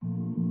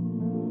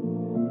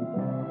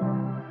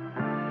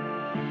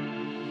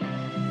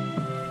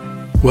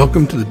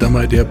Welcome to the Dumb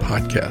Idea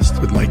Podcast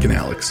with Mike and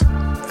Alex.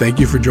 Thank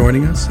you for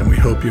joining us, and we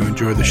hope you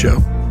enjoy the show.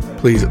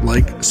 Please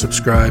like,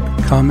 subscribe,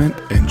 comment,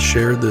 and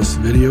share this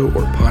video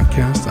or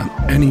podcast on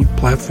any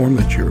platform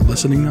that you're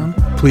listening on.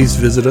 Please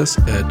visit us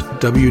at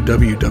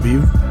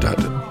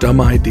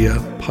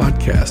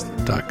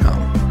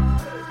www.dumbideapodcast.com.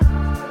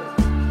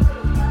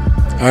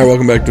 All right,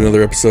 welcome back to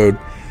another episode.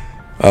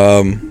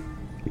 A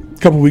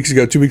couple weeks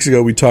ago, 2 weeks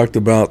ago, we talked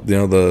about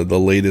the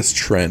latest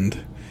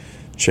trend.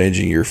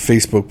 Changing your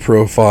Facebook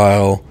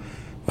profile,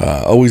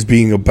 always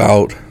being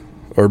about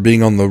or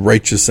being on the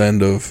righteous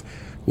end of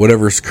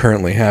whatever's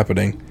currently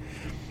happening.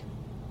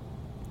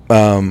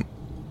 While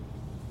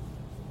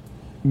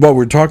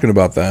we're talking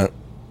about that,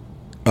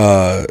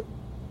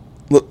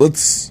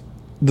 let's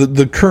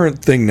the current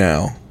thing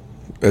now,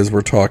 as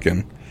we're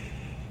talking,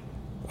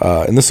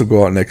 and this will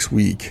go out next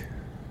week.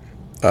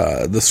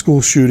 The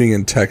school shooting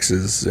in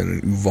Texas in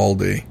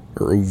Uvalde, I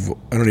don't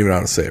even know how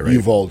to say it right.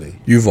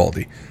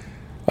 Uvalde.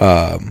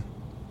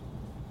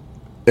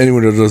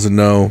 Anyone who doesn't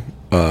know,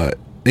 an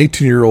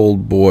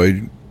 18-year-old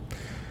boy,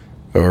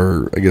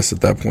 or I guess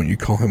at that point you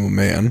call him a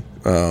man,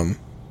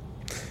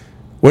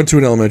 went to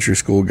an elementary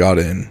school, got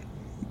in,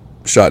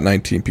 shot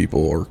 19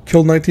 people, or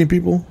killed 19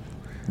 people?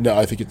 No,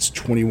 I think it's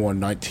 21,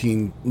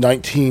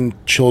 19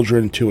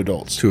 children, 2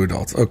 adults. 2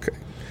 adults, okay.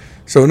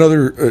 So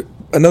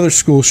another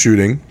school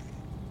shooting,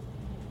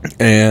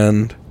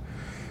 and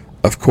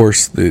of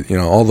course,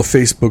 all the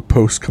Facebook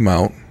posts come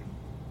out,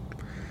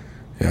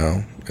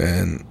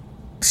 and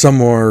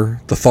some are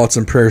the thoughts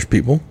and prayers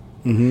people,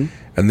 and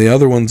the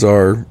other ones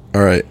are,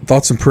 all right,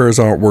 thoughts and prayers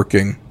aren't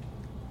working,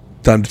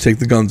 time to take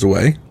the guns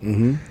away.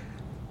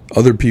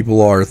 Other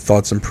people are,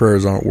 thoughts and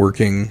prayers aren't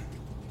working,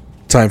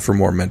 time for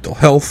more mental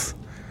health.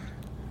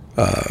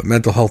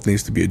 Mental health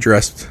needs to be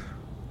addressed.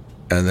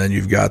 And then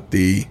you've got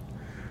the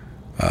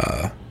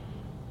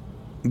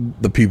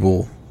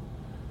people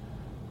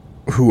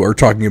who are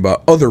talking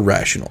about other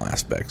rational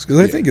aspects, because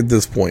I think at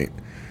this point,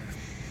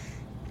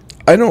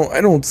 I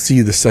don't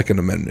see the Second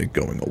Amendment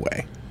going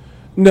away.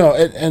 No,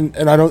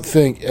 and I don't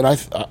think, and I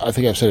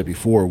think I've said it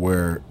before,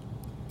 where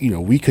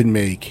we could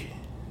make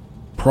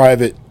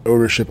private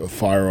ownership of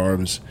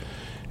firearms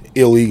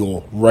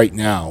illegal right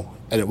now,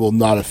 and it will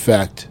not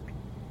affect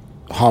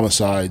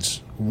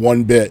homicides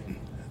one bit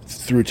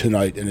through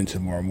tonight and into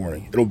tomorrow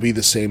morning. It'll be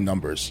the same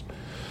numbers.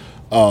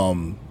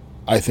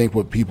 I think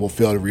what people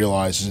fail to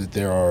realize is that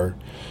there are,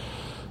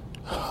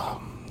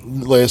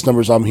 the latest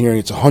numbers I'm hearing,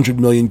 it's 100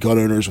 million gun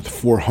owners with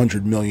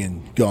 400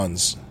 million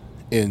guns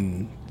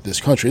in this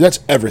country.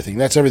 That's everything.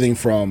 That's everything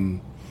from,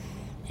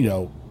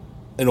 an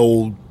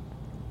old,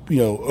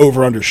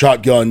 over-under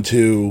shotgun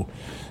to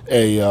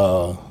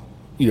a,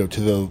 to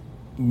the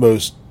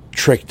most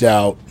tricked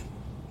out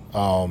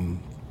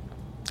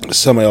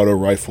semi-auto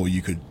rifle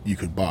you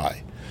could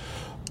buy.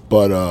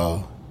 But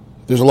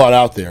there's a lot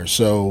out there.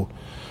 So,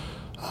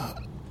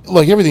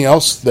 like everything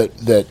else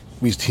that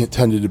we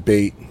tend to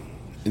debate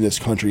in this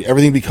country,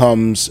 everything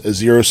becomes a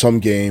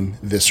zero-sum game,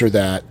 this or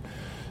that.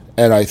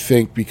 And I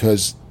think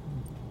because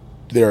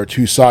there are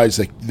two sides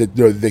that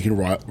they can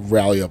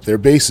rally up their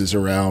bases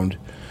around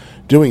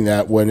doing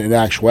that, when in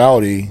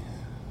actuality,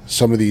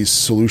 some of these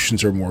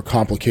solutions are more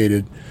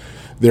complicated.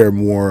 They're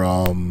more,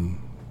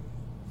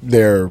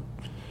 there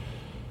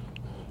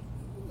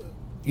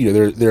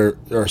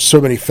are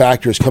so many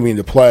factors coming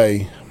into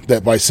play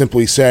that by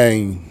simply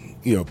saying,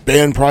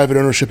 ban private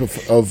ownership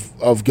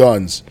of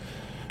guns,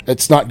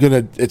 it's not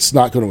going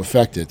to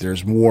affect it.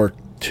 There's more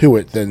to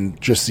it than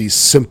just these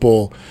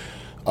simple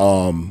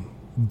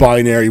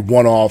binary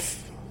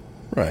one-off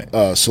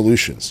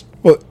solutions.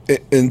 Well,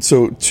 and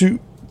so two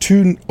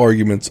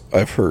arguments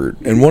I've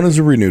heard, and one is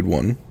a renewed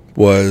one,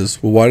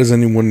 was, well, why does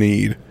anyone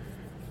need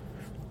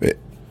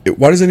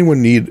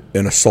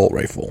an assault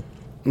rifle?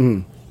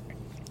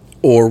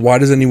 Or why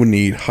does anyone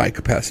need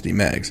high-capacity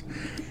mags?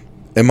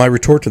 And my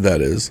retort to that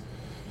is,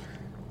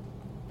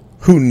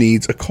 who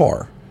needs a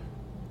car?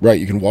 Right,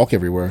 you can walk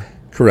everywhere.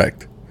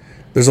 Correct.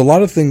 There's a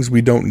lot of things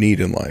we don't need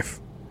in life,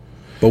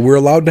 but we're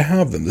allowed to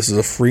have them. This is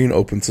a free and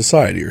open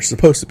society, or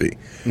supposed to be.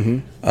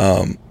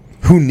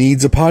 Who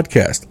needs a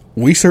podcast?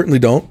 We certainly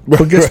don't,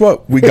 but guess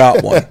what? We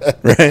got one,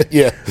 right?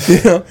 Yeah.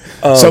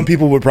 Some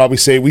people would probably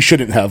say we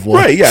shouldn't have one.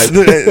 Right, yeah.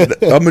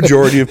 A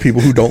majority of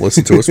people who don't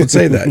listen to us would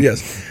say that,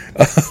 yes.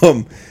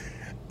 And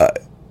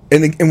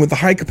with the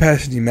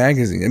high-capacity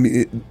magazine, I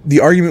mean, the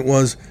argument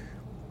was,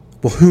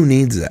 well, who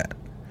needs that?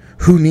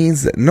 Who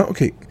needs that? No,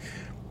 okay.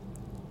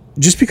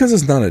 Just because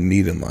it's not a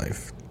need in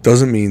life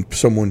doesn't mean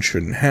someone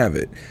shouldn't have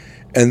it.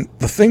 And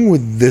the thing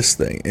with this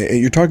thing, and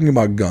you're talking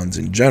about guns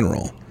in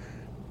general,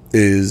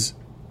 is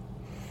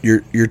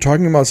you're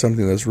talking about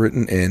something that's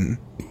written in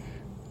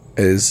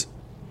as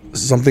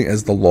something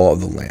as the law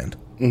of the land.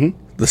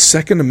 The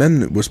Second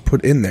Amendment was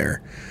put in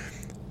there.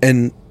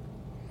 And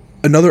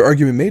another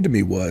argument made to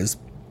me was,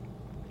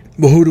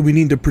 well, who do we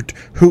need to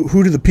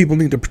who do the people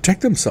need to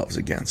protect themselves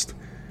against?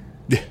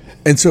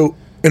 And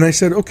I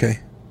said,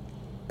 okay,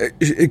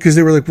 because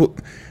they were like, well,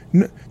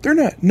 no, they're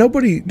not. No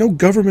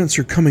governments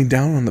are coming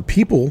down on the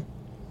people.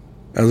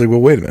 I was like, well,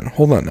 wait a minute,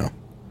 hold on now.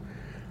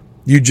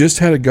 You just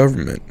had a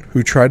government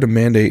who tried to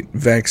mandate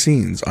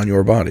vaccines on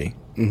your body.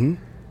 Mm-hmm.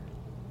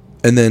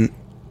 And then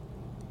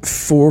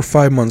 4 or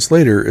 5 months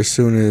later, as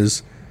soon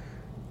as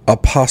a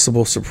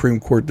possible Supreme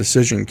Court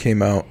decision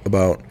came out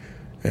about,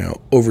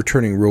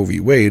 overturning Roe v.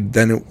 Wade,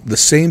 then the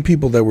same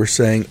people that were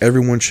saying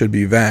everyone should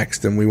be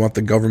vaxxed and we want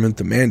the government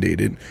to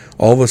mandate it,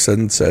 all of a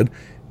sudden said,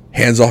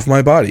 hands off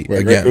my body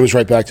again. It was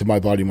right back to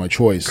my body, my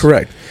choice.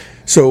 Correct.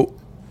 So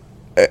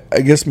I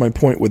guess my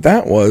point with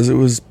that was, it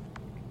was,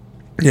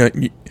 you're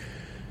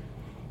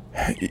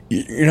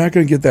not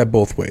going to get that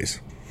both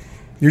ways.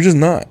 You're just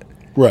not.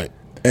 Right.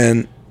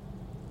 And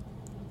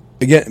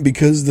again,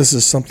 because this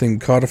is something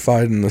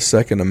codified in the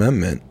Second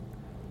Amendment,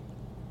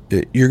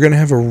 you're going to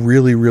have a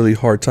really, really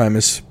hard time,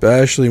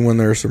 especially when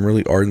there are some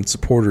really ardent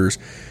supporters.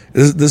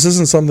 This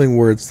isn't something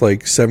where it's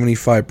like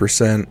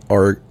 75%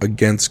 are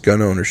against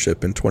gun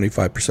ownership and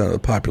 25% of the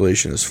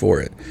population is for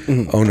it.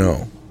 Mm-hmm. Oh,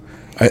 no.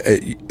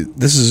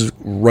 This is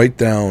right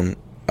down,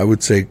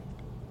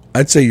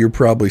 I'd say you're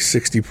probably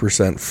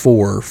 60%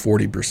 for,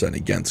 40%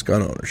 against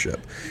gun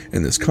ownership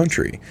in this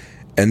country.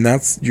 And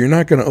you're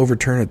not going to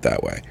overturn it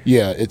that way.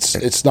 Yeah,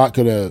 it's not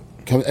going to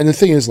come. And the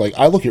thing is, like,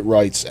 I look at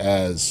rights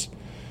as,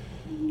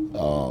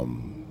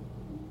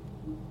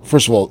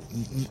 first of all,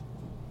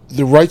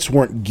 the rights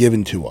weren't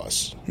given to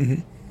us.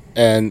 Mm-hmm.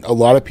 And a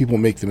lot of people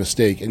make the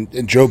mistake,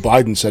 and Joe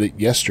Biden said it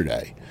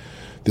yesterday,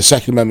 the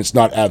Second Amendment's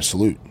not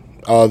absolute.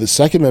 The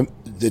Second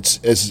Amendment, it's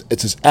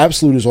as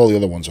absolute as all the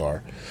other ones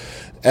are.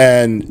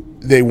 And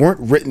they weren't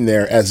written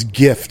there as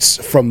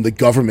gifts from the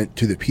government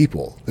to the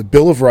people. The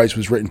Bill of Rights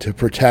was written to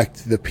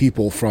protect the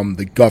people from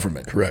the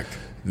government. Correct.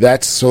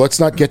 So let's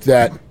not get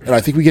that, and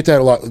I think we get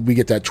that a lot. We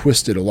get that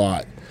twisted a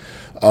lot.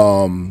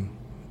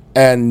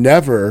 And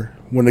never,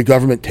 when the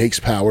government takes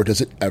power,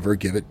 does it ever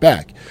give it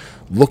back.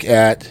 Look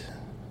at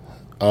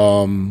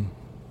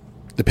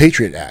the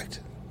Patriot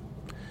Act.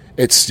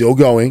 It's still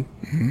going.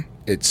 Mm-hmm.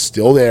 It's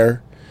still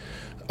there.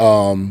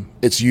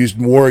 It's used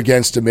more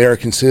against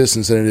American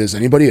citizens than it is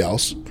anybody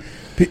else.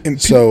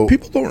 So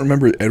people don't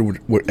remember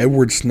what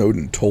Edward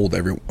Snowden told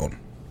everyone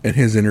in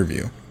his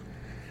interview.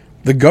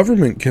 The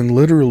government can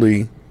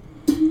literally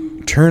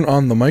turn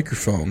on the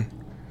microphone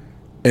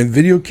and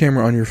video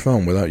camera on your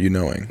phone without you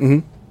knowing, mm-hmm.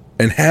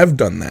 and have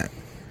done that.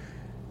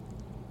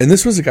 And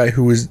this was a guy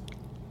who was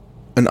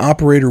an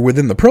operator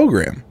within the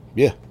program.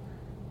 Yeah.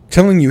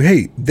 Telling you,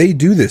 hey, they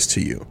do this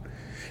to you.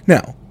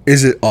 Now,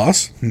 is it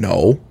us?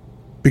 No.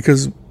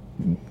 Because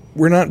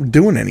we're not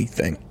doing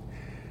anything,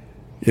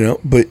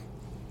 but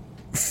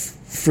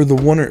for the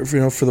one,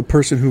 for the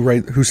person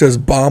who says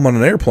bomb on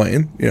an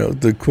airplane,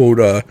 the quote,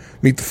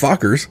 meet the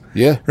Fockers.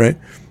 Yeah. Right.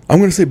 I'm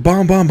going to say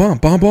bomb, bomb, bomb,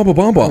 bomb, bomb,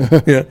 bomb, bomb.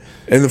 Yeah.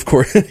 And of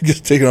course,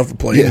 just taking off the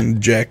plane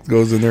and Jack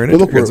goes in there and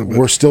look,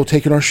 we're still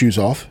taking our shoes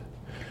off.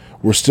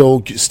 We're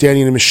still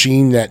standing in a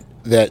machine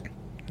that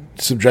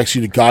subjects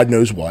you to God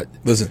knows what.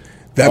 Listen,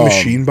 that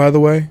machine, by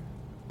the way,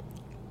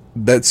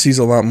 that sees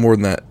a lot more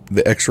than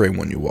the X-ray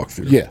one you walk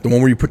through. Yeah. The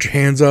one where you put your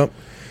hands up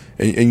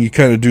and you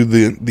kind of do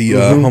the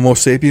mm-hmm. Homo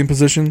sapien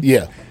position.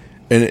 Yeah.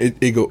 And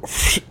it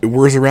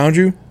whirs around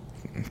you.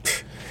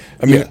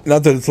 I mean,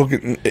 not that it's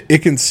looking,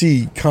 it can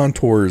see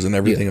contours and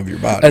everything of your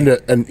body. And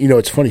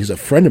it's funny because a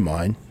friend of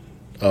mine,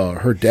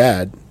 her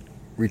dad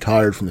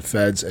retired from the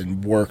feds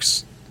and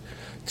works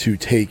to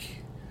test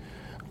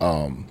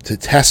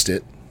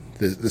it,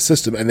 the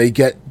system, and they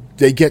get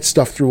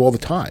stuff through all the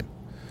time.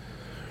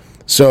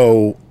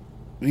 So,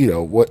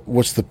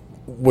 what's the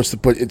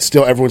but it's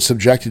still, everyone's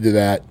subjected to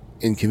that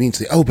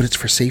inconvenience. Oh, but it's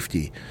for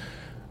safety.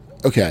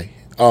 Okay.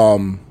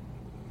 Some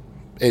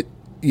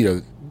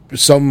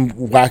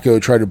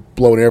wacko tried to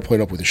blow an airplane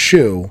up with a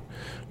shoe.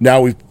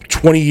 Now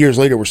 20 years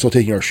later, we're still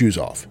taking our shoes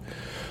off.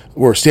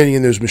 We're standing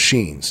in those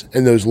machines,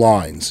 in those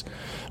lines.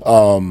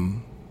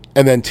 And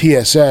then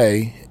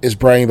TSA is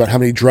bragging about how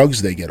many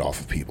drugs they get off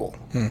of people.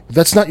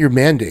 That's not your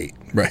mandate.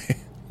 Right.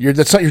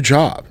 That's not your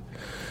job.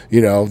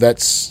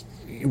 That's,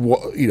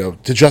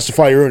 to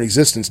justify your own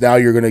existence. Now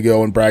you're going to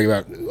go and brag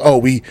about,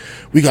 we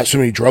got so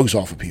many drugs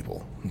off of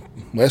people.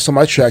 Last time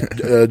I checked,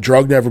 a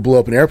drug never blew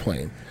up an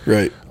airplane.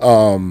 Right.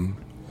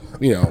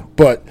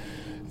 But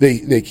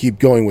they keep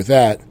going with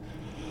that.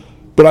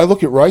 But I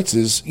look at rights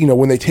as,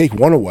 when they take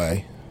one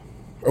away,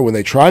 or when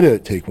they try to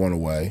take one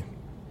away,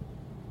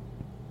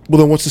 well,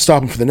 then what's to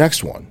stop them for the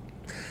next one?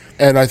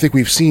 And I think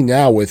we've seen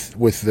now with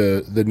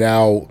the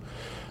now,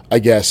 I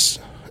guess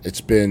it's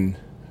been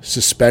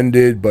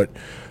suspended, but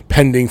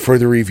pending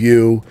further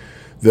review,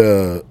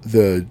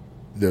 the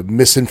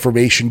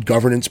misinformation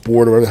governance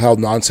board, or whatever the hell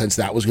nonsense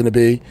that was going to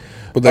be.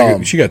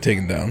 But she got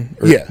taken down.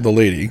 The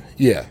lady.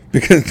 Yeah.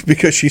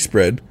 Because she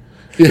spread.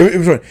 Yeah. It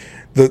was funny.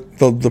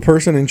 The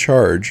person in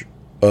charge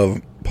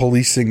of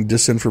policing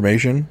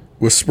disinformation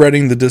was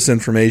spreading the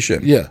disinformation.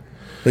 Yeah.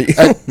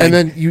 And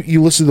then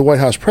you listen to the White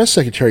House press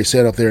secretary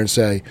stand up there and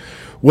say,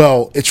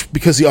 well, it's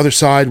because the other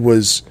side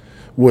was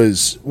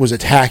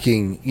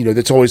attacking,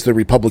 that's always the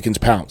Republicans'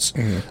 pounce,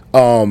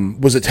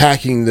 mm-hmm. Was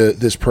attacking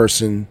this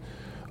person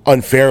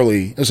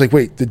unfairly. It's like,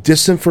 wait, the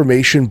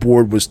disinformation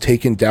board was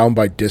taken down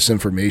by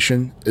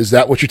disinformation? Is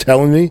that what you're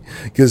telling me?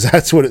 Because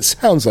that's what it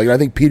sounds like. And I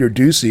think Peter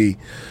Ducey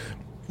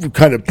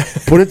kind of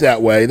put it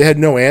that way. They had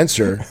no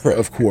answer,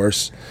 of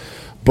course.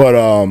 But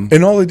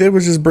and all they did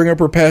was just bring up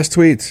her past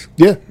tweets.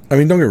 Yeah. I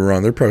mean, don't get me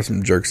wrong. There are probably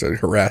some jerks that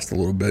harassed a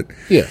little bit.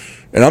 Yeah.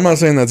 And I'm not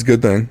saying that's a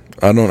good thing.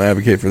 I don't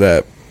advocate for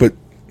that. But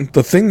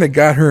the thing that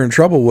got her in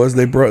trouble was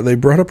they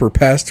brought up her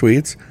past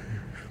tweets.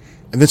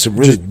 And then some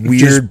really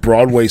weird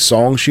Broadway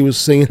songs she was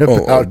singing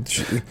about.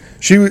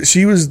 She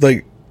was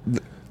like,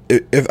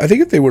 I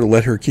think if they would have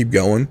let her keep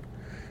going,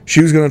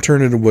 she was going to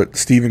turn into what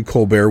Stephen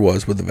Colbert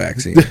was with the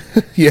vaccine.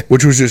 Yeah.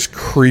 Which was just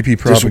creepy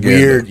propaganda.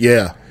 Just weird,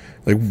 yeah.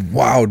 Like,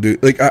 wow,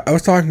 dude. Like, I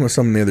was talking with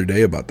someone the other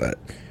day about that.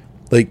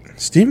 Like,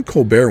 Stephen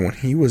Colbert, when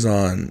he was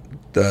on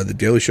the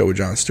Daily Show with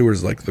Jon Stewart,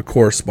 is like the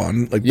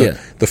correspondent, like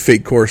the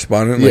fake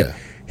correspondent. Like,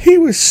 he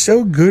was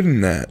so good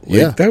in that.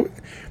 Like,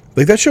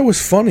 that show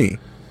was funny.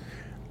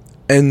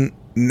 And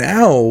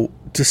now,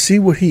 to see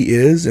what he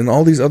is and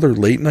all these other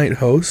late night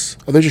hosts.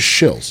 Oh, they're just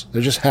shills.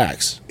 They're just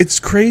hacks. It's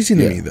crazy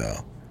to me,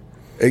 though.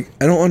 I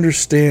don't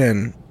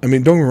understand. I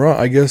mean, don't get me wrong.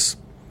 I guess,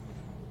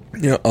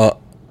 a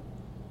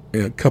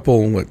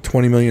couple,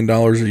 $20 million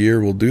a year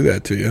will do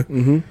that to you.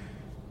 Mm-hmm.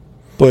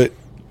 But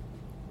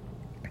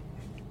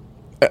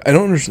I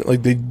don't understand.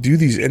 Like, they do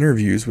these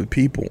interviews with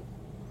people,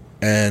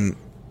 and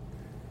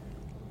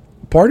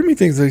part of me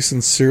thinks they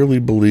sincerely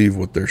believe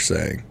what they're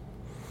saying.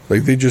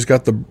 Like, they just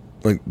got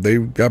they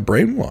got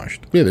brainwashed.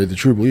 Yeah, they're the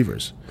true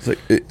believers. It's like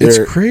it's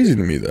crazy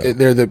to me, though.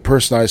 They're the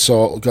person I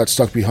saw got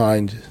stuck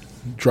behind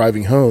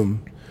driving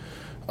home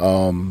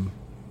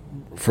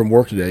from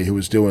work today, who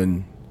was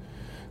doing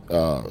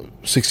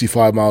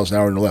 65 miles an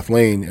hour in the left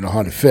lane in a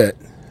Honda Fit.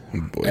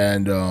 Oh,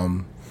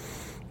 and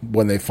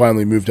when they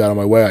finally moved out of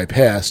my way, I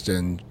passed,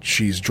 and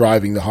she's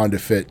driving the Honda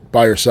Fit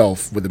by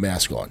herself with a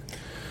mask on.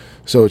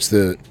 So it's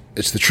the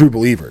true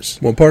believers.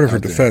 Well, part of her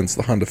defense,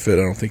 the Honda Fit,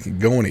 I don't think can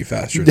go any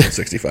faster than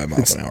 65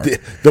 miles an hour.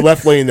 The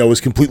left lane, though,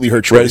 was completely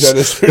her choice.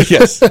 Right,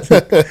 yes.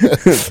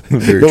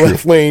 The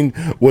left lane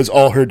was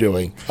all her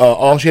doing.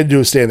 All she had to do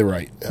was stay in the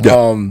right.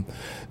 Yeah.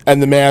 And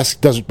the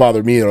mask doesn't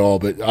bother me at all,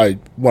 but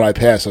when I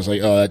passed, I was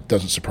like, oh, that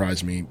doesn't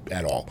surprise me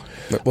at all.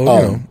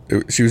 Well,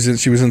 she was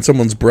in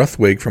someone's breath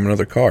wake from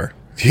another car.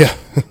 Yeah.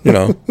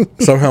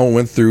 Somehow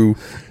went through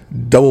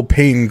double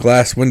pane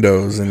glass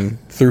windows and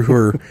through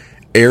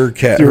her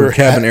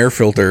cabin air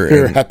filter.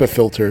 Her HEPA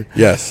filter.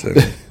 Yes.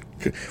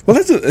 Well,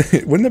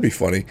 wouldn't that be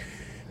funny?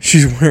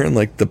 She's wearing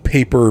like the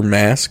paper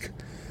mask,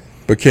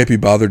 but can't be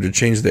bothered to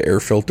change the air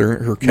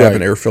filter, her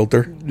cabin air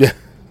filter. Yeah.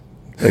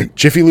 Like,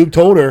 Jiffy Lube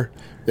told her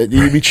that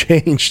needed to be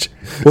changed.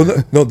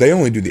 Well, no, they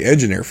only do the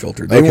engine air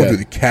filter. They won't do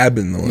the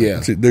cabin. Yeah.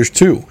 See, there's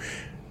two.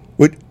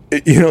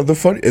 The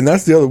funny, and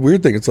that's the other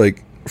weird thing. It's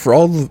like,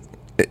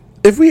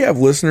 if we have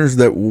listeners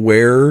that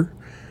wear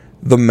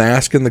the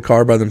mask in the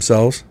car by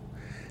themselves,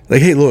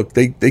 like, hey, look,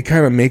 they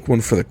kind of make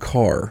one for the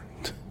car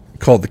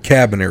called the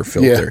cabin air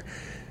filter. Yeah.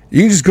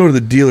 You can just go to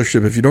the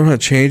dealership. If you don't know how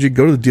to change it,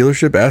 go to the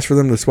dealership, ask for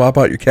them to swap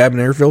out your cabin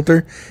air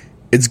filter.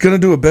 It's going to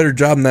do a better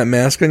job than that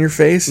mask on your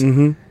face.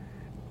 Mm-hmm.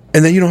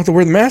 And then you don't have to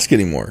wear the mask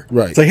anymore.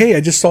 Right. It's like, hey, I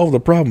just solved the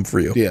problem for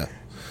you. Yeah.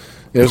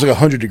 It was like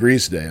 100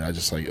 degrees today, and I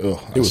just like, ugh.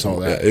 It was all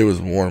that. Yeah, it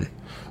was warm.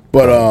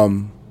 But,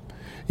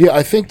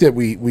 I think that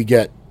we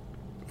get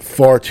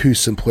far too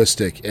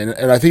simplistic.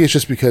 And I think it's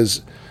just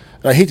because,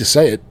 and I hate to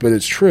say it, but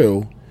it's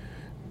true.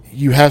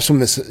 You have some of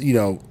this,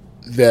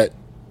 that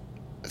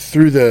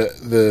through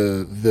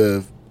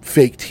the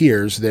fake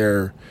tears,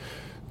 they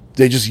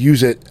just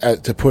use it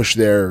to push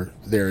their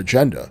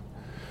agenda.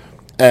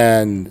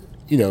 And,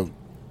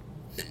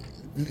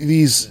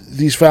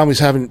 these families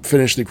haven't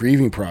finished the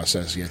grieving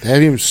process yet. They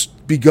haven't even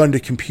begun to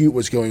compute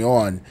what's going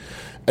on,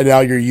 and now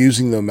you're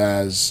using them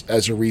as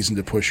a reason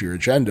to push your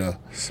agenda.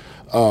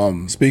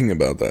 Speaking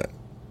about that,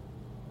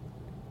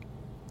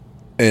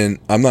 and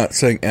I'm not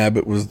saying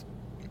Abbott was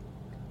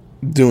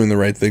doing the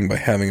right thing by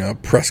having a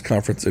press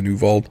conference in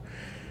Uvalde,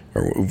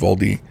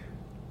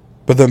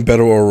 but then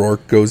Beto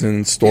O'Rourke goes in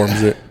and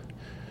storms it.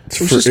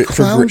 It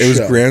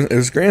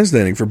was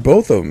grandstanding for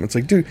both of them. It's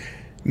like, dude,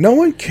 no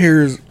one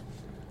cares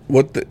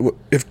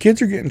if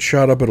kids are getting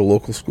shot up at a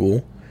local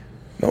school.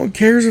 No one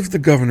cares if the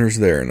governor's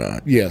there or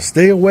not. Yeah,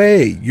 stay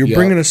away. You're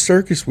bringing a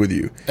circus with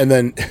you. And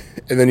then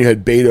you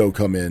had Beto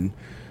come in,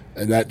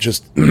 and that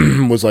just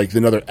was like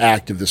another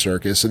act of the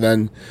circus. And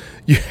then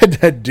you had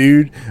that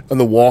dude on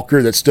the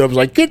walker that stood up, was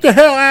like, "Get the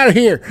hell out of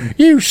here,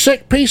 you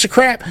sick piece of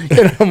crap!"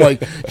 And I'm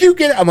like, "You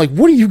get it?" I'm like,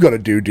 "What are you gonna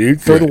do, dude?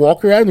 Throw the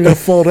walker out and you're gonna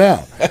fall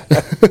down?"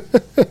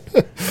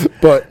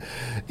 But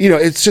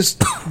it's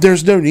just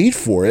there's no need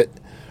for it.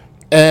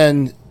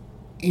 And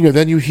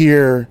then you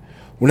hear,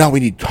 well, now we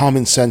need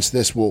common sense.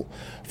 This will,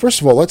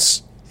 first of all,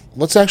 let's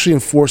actually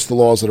enforce the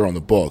laws that are on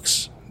the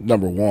books.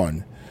 Number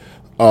one,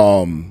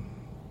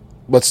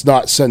 let's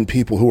not send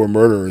people who are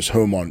murderers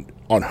home on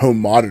home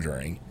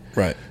monitoring.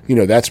 Right.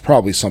 That's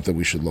probably something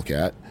we should look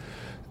at,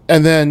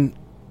 and then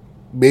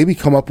maybe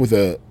come up with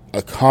a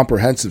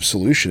comprehensive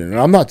solution. And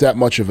I'm not that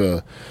much of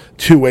a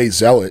two-way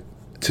zealot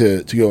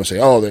to go and say,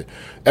 oh, that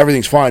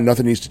everything's fine,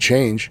 nothing needs to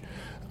change.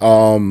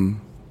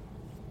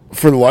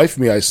 For the life of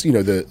me,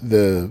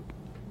 the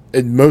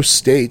in most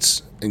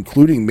states,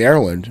 including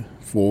Maryland,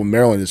 well,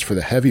 Maryland is for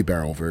the heavy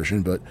barrel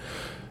version, but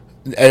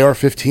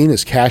AR-15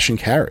 is cash and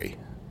carry.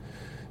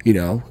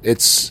 Well,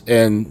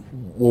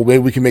 maybe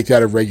we can make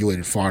that a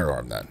regulated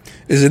firearm then.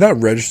 Is it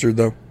not registered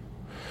though?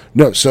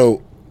 No.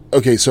 So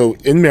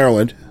in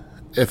Maryland,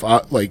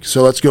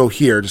 so let's go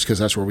here just because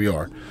that's where we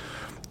are.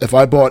 If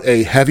I bought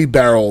a heavy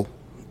barrel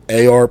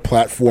AR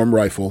platform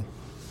rifle,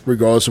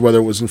 regardless of whether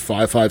it was in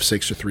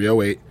 5.56 or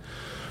 308,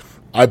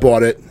 I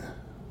bought it.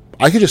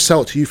 I could just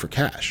sell it to you for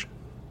cash.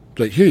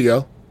 Like, here you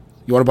go.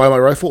 You want to buy my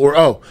rifle? Or,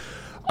 oh,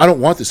 I don't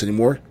want this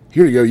anymore.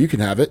 Here you go. You can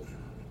have it.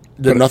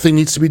 Then nothing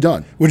needs to be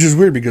done. Which is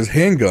weird because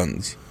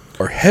handguns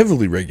are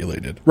heavily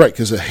regulated. Right,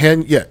 because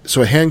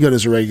so a handgun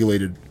is a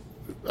regulated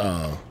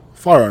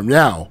firearm.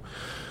 Now,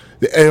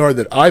 the AR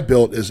that I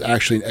built is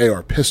actually an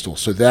AR pistol,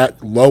 so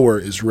that lower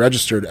is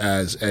registered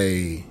as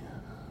a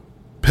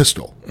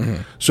pistol.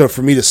 Mm-hmm. So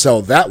for me to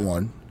sell that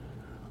one,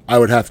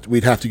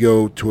 we'd have to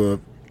go to a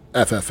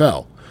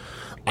FFL.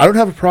 I don't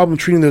have a problem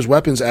treating those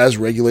weapons as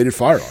regulated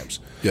firearms.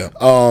 Yeah.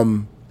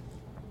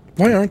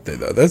 Why aren't they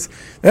though? That's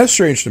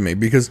strange to me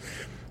because,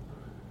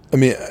 I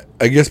mean,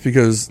 I guess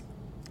because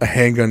a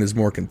handgun is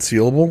more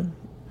concealable.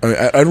 I mean,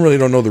 I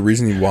don't know the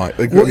reasoning why.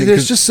 Like, well,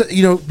 there's just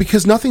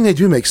because nothing they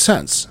do makes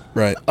sense.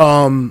 Right.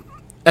 And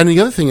the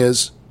other thing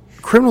is,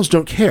 criminals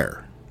don't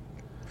care.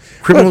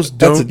 Criminals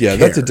don't care.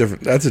 That's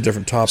a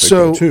different topic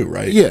though, too,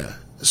 right? Yeah.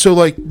 So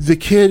like the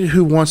kid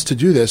who wants to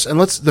do this, and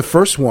the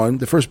first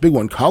big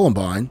one,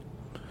 Columbine,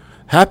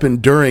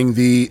 happened during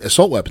the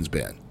assault weapons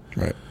ban.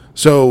 Right.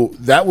 So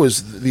that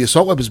was the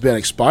assault weapons ban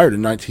expired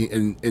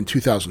in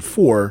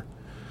 2004.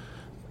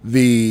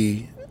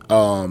 The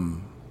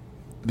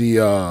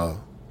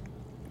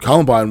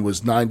Columbine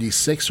was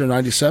 96 or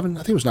 97. I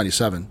think it was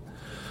 97.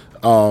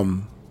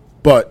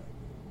 But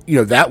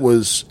that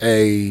was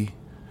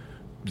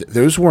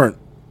those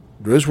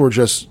were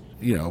just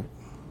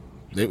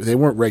they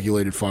weren't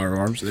regulated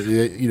firearms.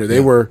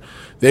 They weren't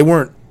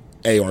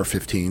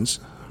AR-15s.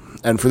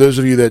 And for those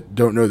of you that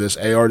don't know this,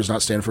 AR does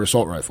not stand for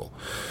assault rifle.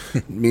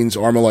 It means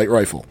Armalite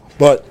rifle.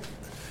 But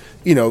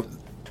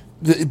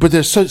but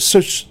there's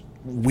such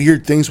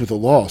weird things with the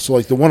law. So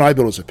like the one I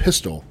built is a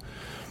pistol.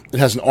 It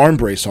has an arm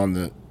brace on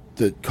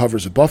that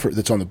covers a buffer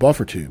that's on the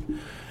buffer tube.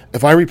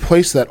 If I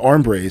replace that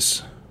arm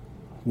brace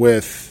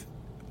with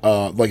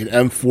like an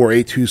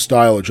M4A2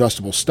 style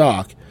adjustable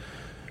stock,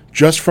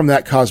 just from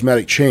that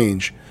cosmetic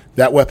change,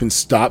 that weapon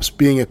stops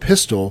being a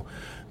pistol,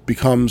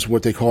 becomes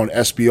what they call an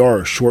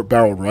SBR, a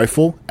short-barreled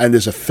rifle, and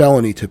is a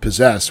felony to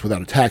possess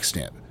without a tax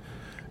stamp.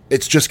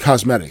 It's just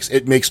cosmetics.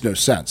 It makes no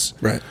sense.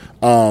 Right.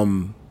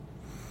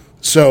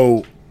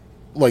 So,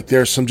 like,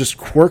 there's some just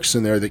quirks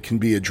in there that can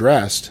be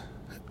addressed.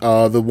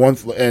 The one,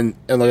 and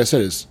like I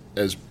said,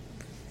 as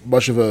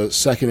much of a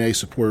second A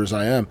supporter as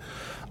I am,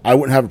 I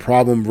wouldn't have a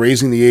problem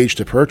raising the age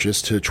to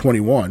purchase to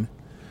 21.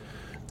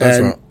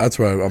 That's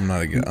why I'm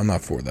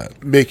not for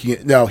that. Making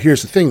it now.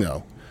 Here's the thing,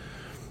 though.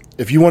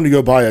 If you want to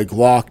go buy a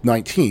Glock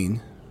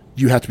 19,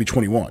 you have to be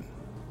 21.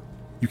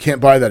 You can't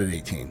buy that at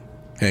 18.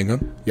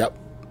 Handgun? Yep.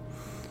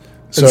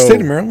 In the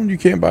state of Maryland, you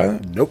can't buy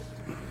that? Nope.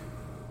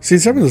 See,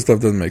 some of this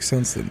stuff doesn't make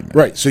sense to me.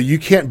 Right. So you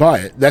can't buy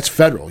it. That's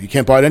federal. You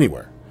can't buy it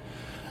anywhere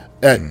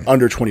at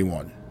under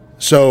 21.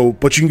 So,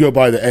 but you can go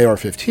buy the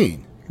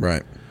AR-15.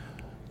 Right.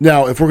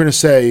 Now, if we're going to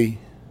say,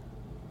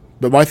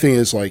 but my thing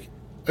is like,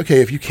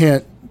 okay, if you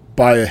can't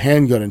buy a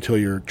handgun until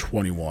you're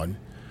 21,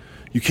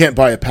 you can't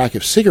buy a pack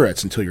of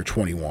cigarettes until you're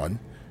 21,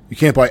 you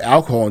can't buy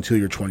alcohol until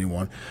you're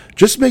 21,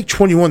 just make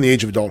 21 the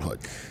age of adulthood.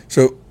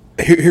 So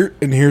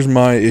here's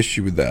my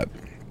issue with that.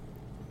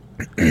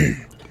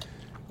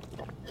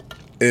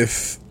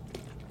 If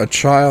a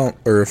child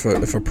or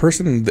if a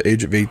person the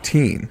age of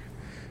 18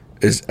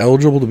 is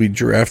eligible to be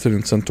drafted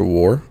and sent to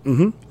war,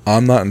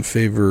 I'm not in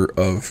favor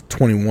of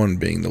 21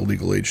 being the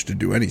legal age to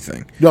do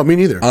anything. No, me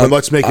neither. But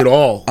let's make it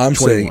all. I'm 21.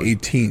 saying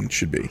 18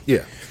 should be.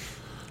 Yeah.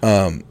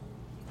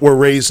 Or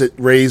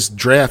raise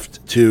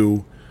draft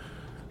to.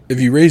 If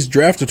you raise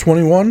draft to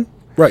 21,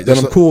 right? Then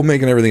I'm cool with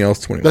making everything else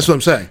 21. That's what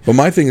I'm saying. But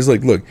my thing is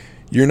like, look,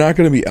 you're not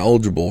going to be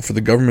eligible for the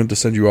government to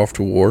send you off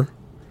to war,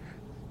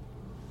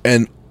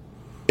 and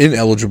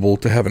ineligible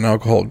to have an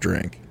alcoholic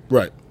drink,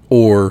 right?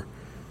 Or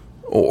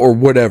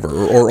whatever,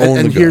 or own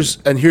and the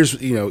gun. Here's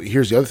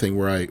the other thing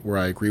where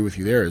I agree with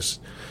you there is,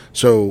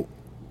 so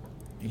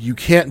you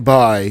can't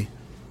buy.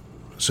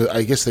 So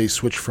I guess they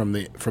switched from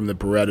the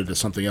Beretta to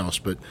something else,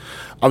 but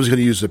I was going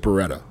to use the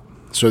Beretta.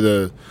 So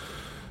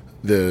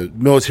the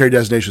military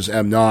designation is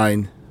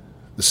M9,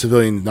 the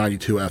civilian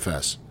 92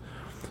 FS.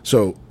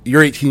 So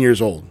you're 18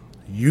 years old.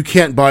 You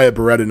can't buy a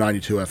Beretta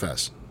 92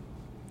 FS.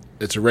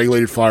 It's a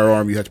regulated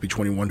firearm. You have to be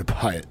 21 to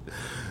buy it.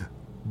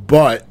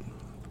 But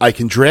I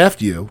can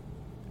draft you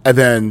and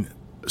then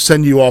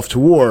send you off to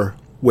war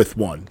with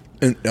one.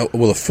 And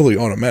with a fully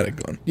automatic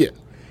gun. Yeah.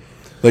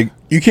 Like,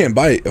 you can't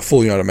buy a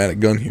fully automatic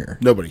gun here.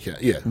 Nobody can.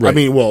 Yeah. Right. I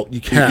mean, well, you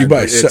can. You buy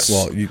a but set.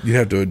 Well, you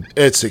have to.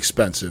 It's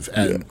expensive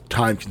and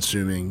time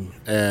consuming,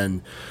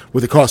 and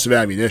with the cost of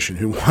ammunition,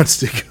 who wants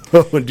to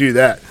go and do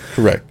that?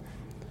 Correct.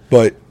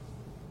 But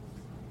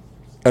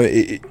I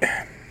mean,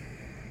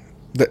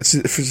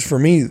 for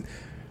me,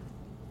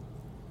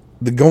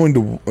 the going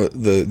to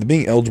the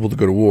being eligible to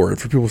go to war, and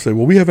for people to say,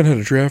 well, we haven't had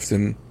a draft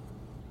in,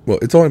 well,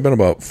 it's only been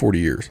about 40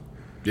 years.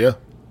 Yeah.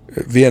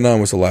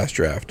 Vietnam was the last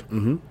draft.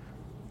 Mm-hmm.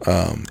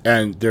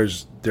 And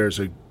there's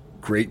a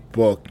great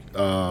book.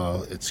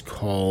 It's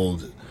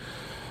called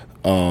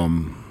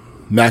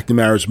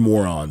McNamara's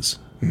Morons.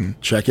 Mm-hmm.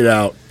 Check it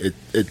out.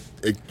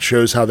 It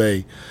shows how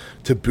they,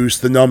 to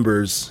boost the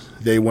numbers,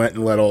 they went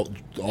and let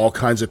all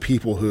kinds of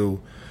people who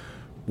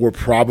were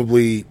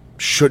probably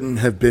shouldn't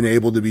have been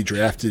able to be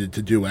drafted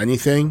to do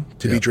anything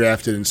to be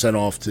drafted and sent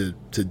off to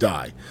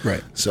die.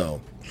 Right.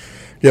 So,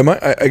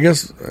 yeah, I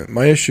guess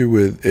my issue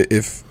with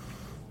if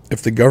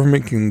the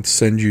government can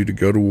send you to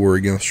go to war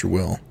against your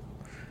will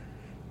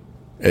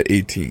at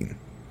 18,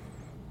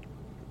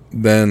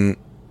 then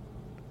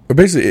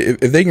basically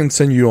if they can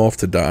send you off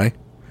to die,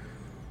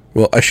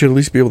 well, I should at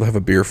least be able to have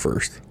a beer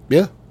first.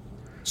 Yeah.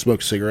 Smoke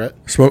a cigarette.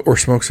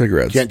 Smoke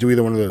cigarettes. Can't do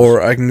either one of those.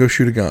 Or I can go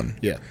shoot a gun.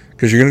 Yeah.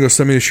 Because you're going to go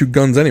send me to shoot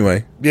guns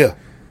anyway. Yeah.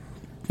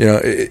 You know,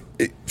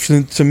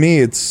 to me,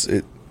 it's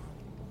kind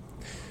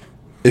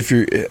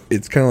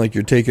of like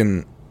you're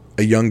taking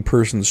a young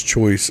person's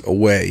choice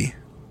away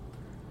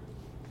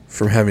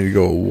from having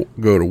to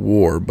go to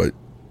war, but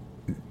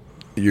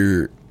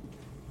you're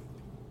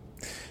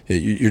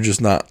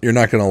not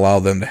going to allow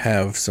them to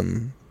have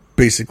some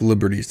basic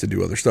liberties to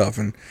do other stuff.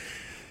 And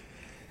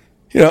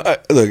you know,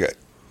 look,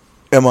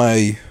 am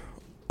I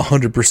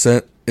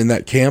 100% in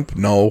that camp?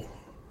 No,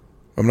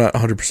 I'm not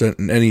 100%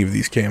 in any of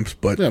these camps.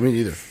 But yeah, me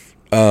neither.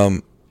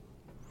 But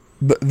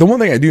the one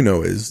thing I do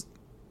know is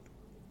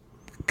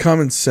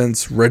common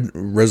sense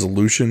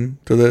resolution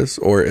to this,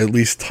 or at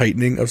least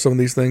tightening of some of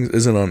these things,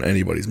 isn't on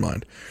anybody's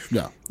mind.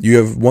 No. You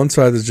have one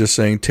side that's just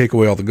saying take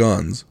away all the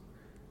guns,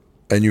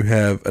 and you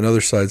have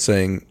another side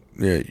saying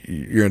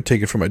you're going to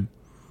take it from my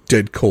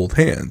dead cold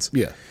hands.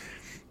 Yeah.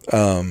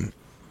 And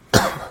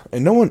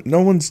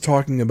no one's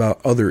talking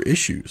about other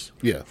issues.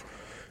 Yeah.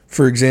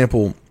 For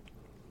example,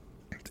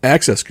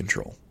 access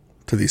control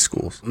to these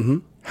schools. Mm-hmm.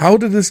 How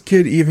did this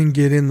kid even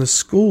get in the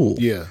school?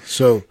 Yeah.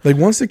 So, like,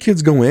 once the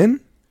kids go in,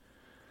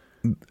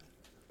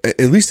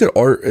 at least at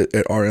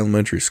our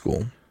elementary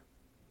school,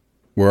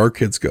 where our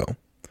kids go,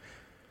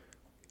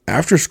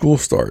 after school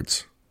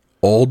starts,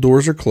 all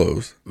doors are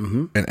closed,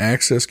 mm-hmm. and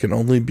access can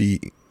only be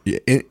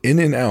in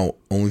and out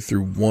only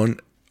through one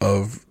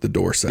of the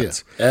door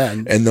sets. Yeah.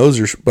 And those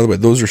are, by the way,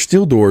 those are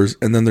steel doors,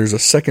 and then there's a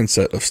second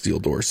set of steel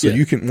doors. So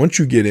you can, once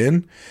you get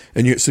in,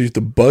 so you have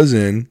to buzz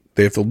in,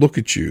 they have to look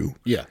at you.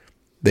 Yeah.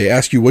 They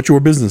ask you what your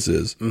business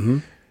is. Mm-hmm.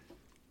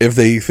 If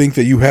they think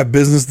that you have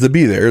business to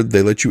be there,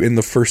 they let you in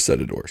the first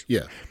set of doors.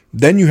 Yeah.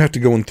 Then you have to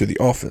go into the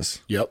office.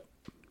 Yep.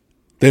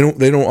 They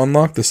don't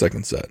unlock the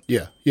second set.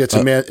 Yeah. Yeah,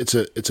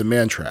 it's a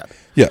man trap.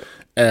 Yeah.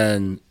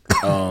 And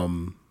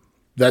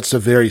that's a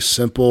very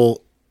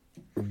simple,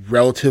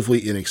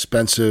 relatively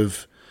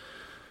inexpensive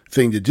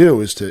thing to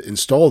do, is to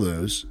install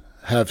those,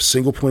 have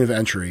single point of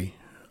entry.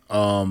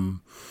 Now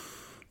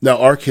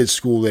our kids'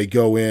 school, they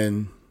go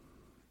in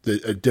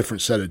a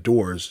different set of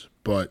doors,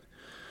 but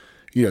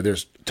you know,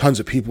 there's tons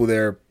of people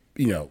there,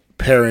 you know,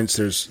 parents,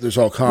 there's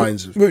all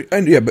kinds of. But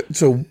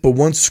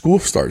once school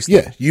starts,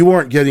 though, you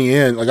aren't getting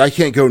in. Like, I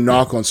can't go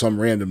knock on some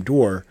random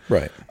door,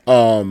 right?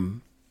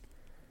 And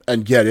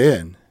get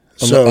in.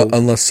 So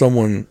unless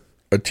a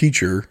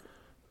teacher,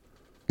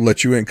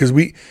 lets you in, because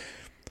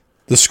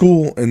the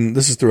school, and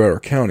this is throughout our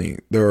county,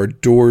 there are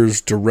doors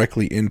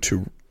directly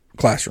into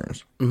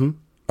classrooms. Mm-hmm.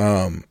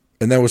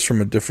 And that was from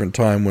a different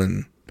time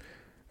when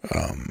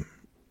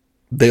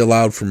they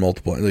allowed for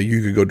multiple. Like,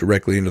 you could go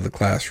directly into the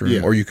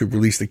classroom, or you could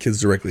release the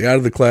kids directly out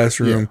of the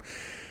classroom.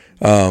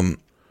 So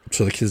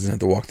the kids didn't have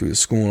to walk through the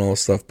school and all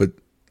this stuff. But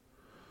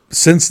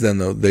since then,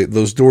 though,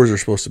 those doors are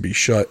supposed to be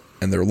shut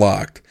and they're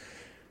locked.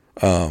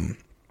 But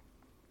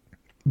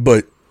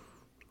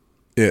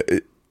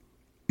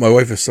my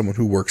wife is someone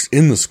who works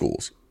in the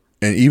schools,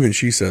 and even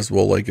she says,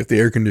 well, like, if the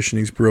air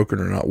conditioning's broken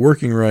or not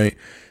working right,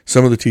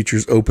 some of the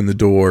teachers open the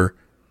door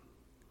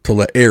to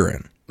let air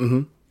in.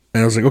 Mm-hmm.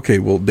 And I was like, okay,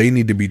 well, they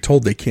need to be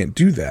told they can't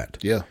do that.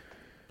 Yeah.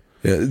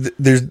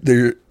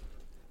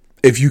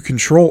 If you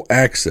control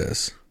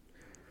access,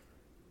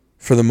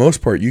 for the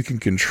most part, you can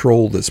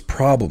control this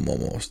problem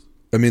almost.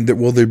 I mean,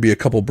 will there be a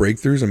couple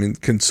breakthroughs? I mean,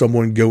 can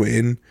someone go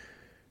in?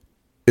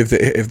 If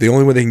the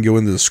only way they can go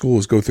into the school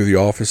is go through the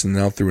office and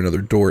out through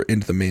another door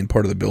into the main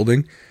part of the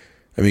building,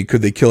 I mean,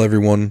 could they kill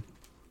everyone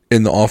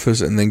in the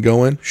office and then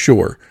go in?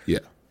 Sure. Yeah.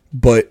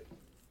 But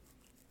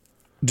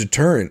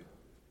deterrent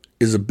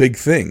is a big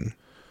thing.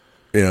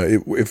 You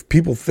know, if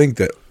people think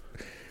that,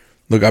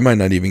 look, I might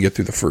not even get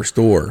through the first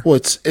door.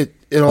 Well,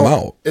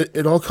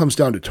 it all comes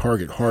down to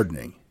target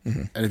hardening,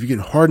 mm-hmm. and if you can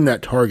harden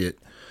that target,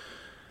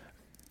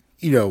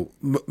 you know,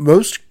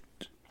 most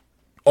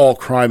all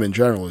crime in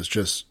general is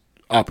just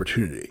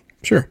opportunity.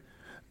 Sure.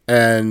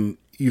 And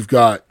you've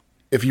got,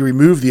 if you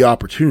remove the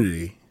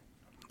opportunity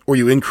or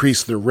you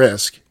increase the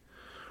risk,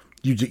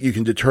 you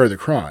can deter the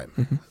crime.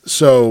 Mm-hmm.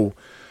 So,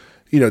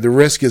 the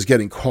risk is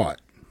getting caught.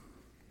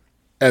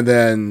 And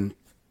then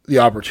the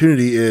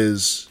opportunity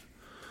is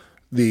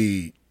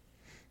the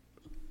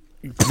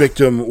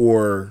victim,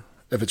 or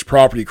if it's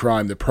property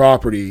crime, the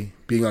property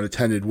being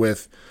unattended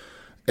with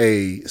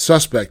a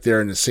suspect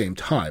there in the same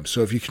time.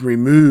 So if you can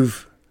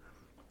remove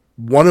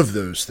one of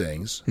those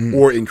things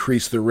or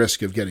increase the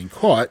risk of getting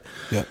caught,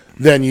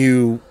 then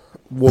you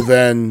will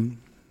then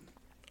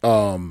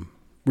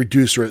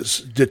reduce or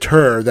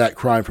deter that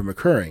crime from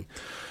occurring.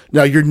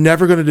 Now, you're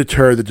never going to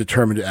deter the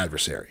determined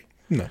adversary.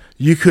 No.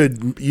 You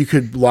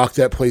could lock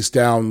that place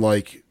down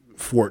like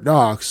Fort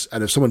Knox,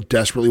 and if someone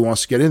desperately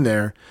wants to get in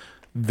there,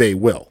 they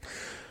will.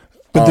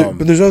 But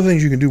there's other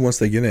things you can do once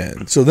they get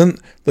in. So then,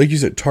 like you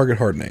said, target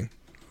hardening.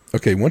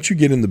 Okay, once you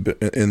get in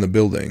the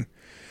building,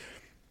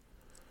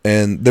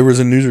 and there was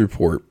a news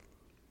report,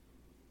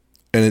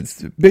 and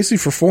it's basically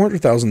for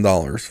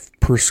 $400,000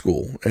 per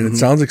school, and it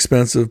sounds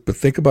expensive, but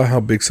think about how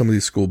big some of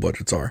these school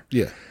budgets are.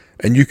 Yeah.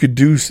 And you could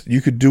do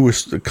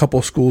a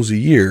couple schools a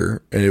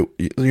year, and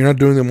you're not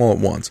doing them all at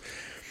once.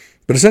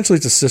 But essentially,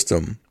 it's a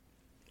system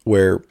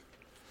where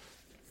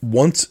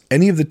once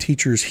any of the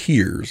teachers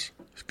hears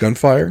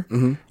gunfire,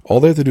 all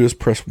they have to do is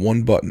press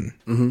one button.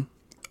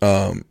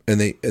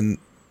 And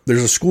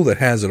there's a school that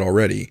has it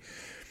already.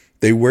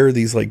 They wear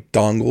these like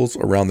dongles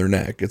around their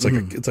neck. It's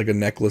like a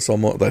necklace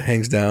almost that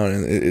hangs down,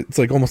 and it's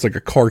like almost like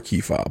a car key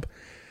fob.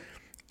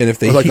 And if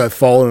they I've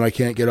fallen and I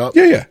can't get up.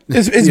 Yeah.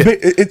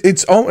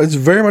 It's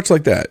very much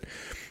like that.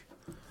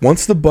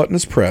 Once the button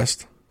is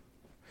pressed,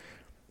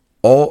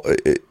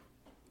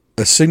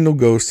 a signal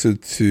goes to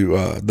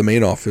the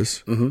main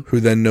office, who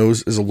then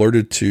is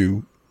alerted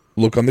to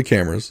look on the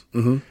cameras,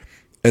 and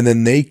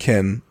then they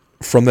can,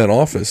 from that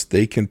office,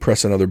 they can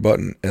press another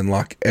button and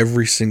lock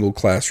every single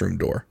classroom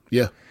door.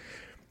 Yeah.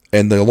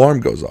 And the alarm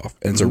goes off,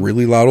 and it's a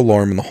really loud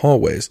alarm in the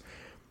hallways.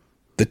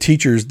 All the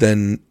teachers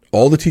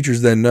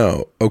then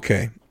know,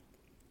 okay,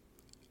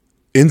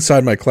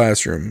 inside my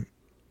classroom,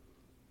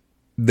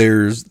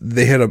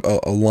 they had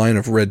a line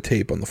of red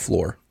tape on the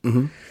floor.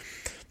 The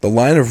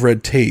line of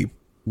red tape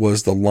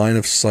was the line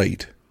of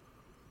sight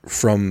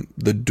from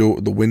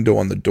the window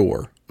on the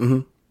door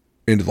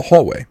into the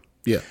hallway.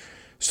 Yeah.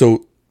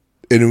 So,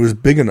 and it was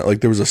big enough,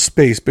 like there was a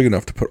space big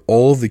enough to put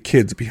all of the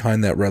kids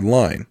behind that red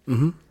line.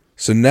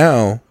 So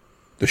now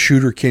the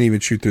shooter can't even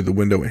shoot through the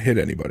window and hit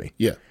anybody.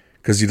 Yeah.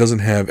 Because he doesn't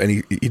have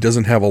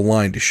a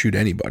line to shoot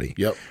anybody.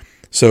 Yep.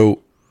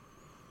 So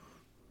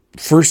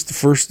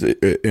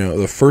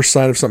the first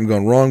sign of something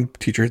going wrong,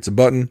 teacher hits a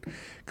button,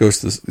 it goes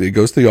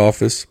to the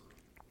office.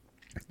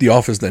 The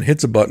office then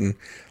hits a button,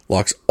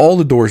 locks all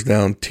the doors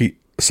down,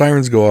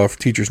 sirens go off,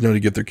 teachers know to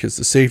get their kids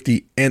to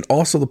safety, and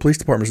also the police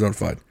department is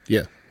notified.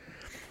 Yeah.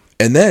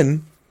 And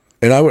then,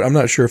 I'm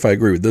not sure if I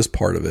agree with this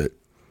part of it,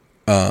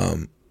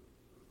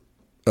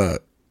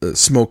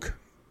 smoke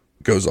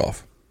goes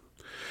off.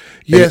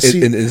 Yeah,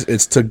 and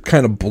it's to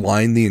kind of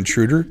blind the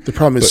intruder. The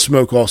problem is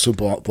smoke also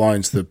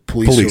blinds the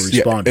police who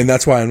respond. Yeah, and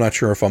that's why I'm not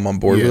sure if I'm on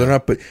board with it or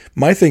not. But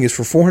my thing is,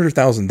 for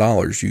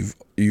 $400,000,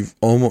 you've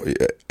almost,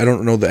 I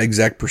don't know the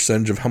exact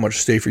percentage of how much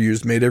safer you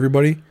just made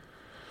everybody,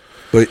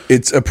 but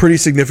it's a pretty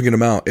significant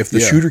amount. If the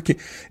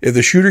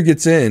shooter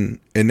gets in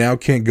and now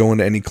can't go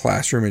into any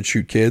classroom and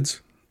shoot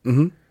kids,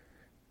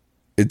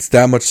 it's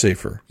that much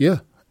safer. Yeah,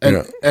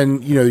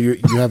 and you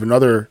have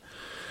another.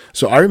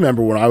 So I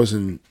remember when I was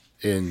in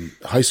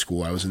high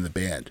school, I was in the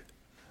band,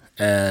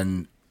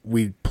 and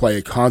we'd play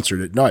a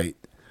concert at night.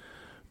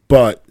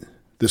 But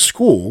the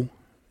school,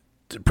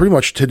 pretty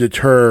much to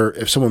deter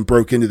if someone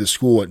broke into the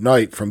school at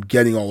night from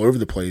getting all over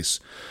the place,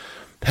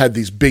 had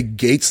these big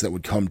gates that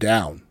would come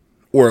down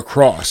or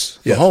across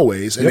the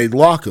hallways, and they'd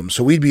lock them.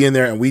 So we'd be in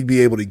there, and we'd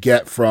be able to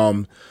get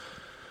from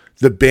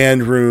the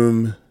band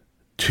room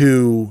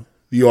to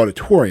the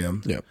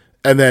auditorium,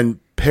 and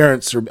then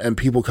parents and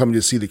people coming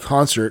to see the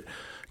concert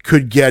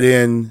could get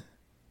in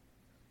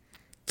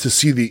to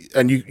see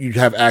and you'd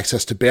have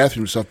access to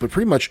bathroom stuff, but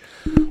pretty much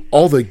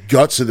all the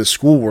guts of the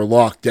school were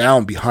locked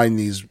down behind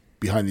these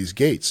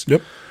gates.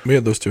 Yep, we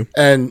had those too.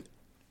 And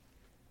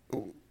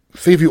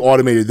think if you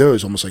automated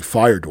those almost like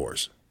fire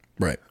doors,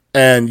 right?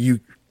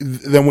 And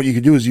then what you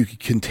could do is you could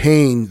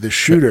contain the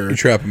shooter, you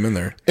trap him in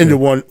there into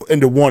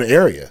one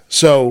area.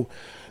 So,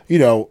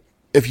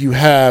 if you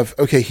have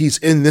he's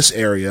in this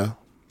area,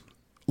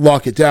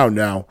 lock it down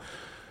now.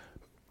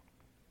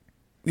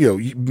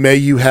 May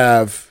you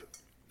have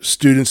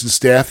students and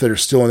staff that are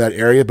still in that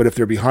area, but if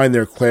they're behind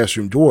their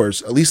classroom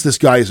doors, at least this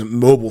guy isn't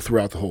mobile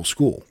throughout the whole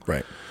school.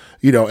 Right.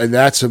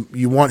 And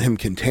you want him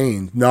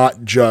contained,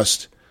 not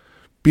just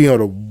being able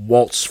to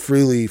waltz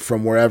freely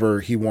from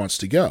wherever he wants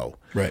to go.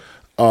 Right.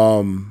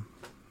 And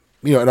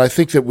I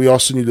think that we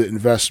also need to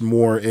invest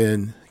more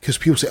in, because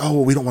people say, oh,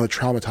 well, we don't want to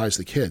traumatize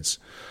the kids.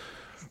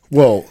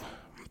 Well,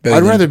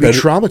 I'd rather be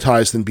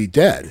traumatized than be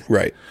dead.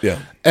 Right. Yeah.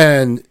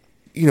 And,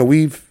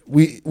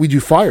 we do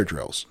fire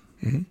drills.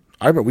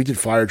 I remember we did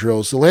fire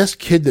drills. The last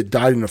kid that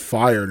died in a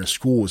fire in a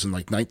school was in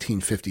like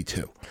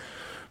 1952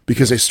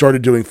 because they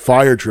started doing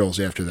fire drills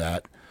after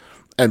that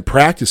and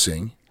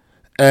practicing.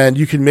 And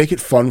you can make it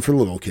fun for the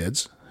little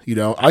kids. You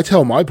know, I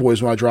tell my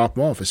boys when I drop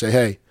them off, I say,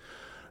 hey,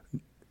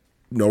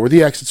 know where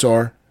the exits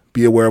are.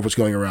 Be aware of what's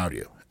going around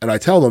you. And I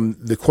tell them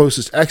the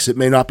closest exit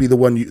may not be the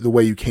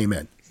way you came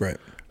in. Right.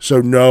 So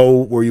know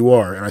where you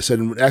are. And I said,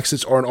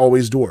 exits aren't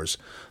always doors.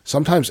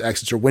 Sometimes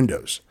exits are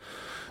windows.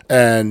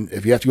 And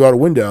if you have to go out a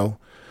window,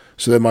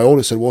 so then my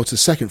oldest said, well, it's the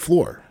second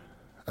floor.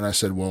 And I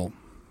said, well,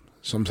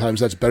 sometimes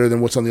that's better than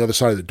what's on the other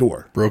side of the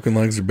door. Broken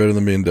legs are better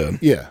than being dead.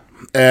 Yeah.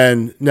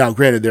 And now,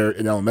 granted, they're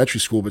in elementary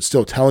school, but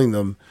still telling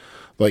them,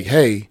 like,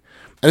 hey,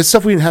 and it's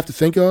stuff we didn't have to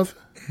think of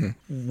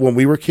when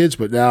we were kids,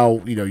 but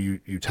now, you know,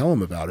 you tell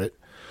them about it.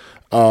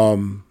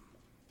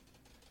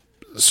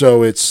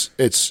 So it's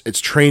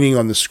training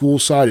on the school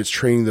side. It's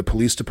training the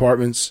police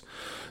departments.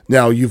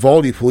 Now,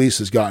 Uvalde police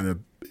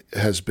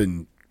has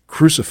been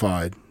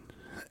crucified,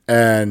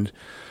 and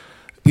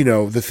you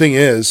know the thing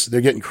is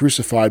they're getting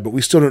crucified, but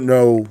we still don't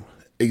know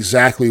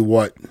exactly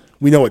what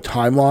we know a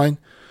timeline,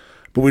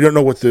 but we don't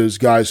know what those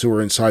guys who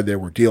were inside there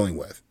were dealing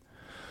with.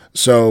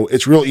 So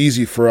it's real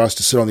easy for us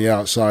to sit on the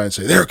outside and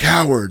say they're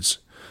cowards,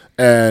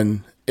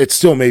 and it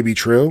still may be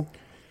true,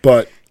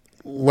 but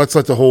let's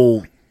let the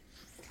whole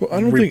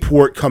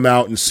report come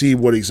out and see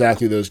what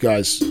exactly those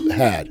guys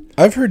had.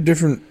 I've heard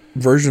different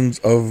versions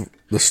of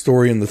the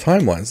story and the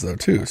timelines, though,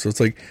 too. So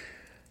it's like,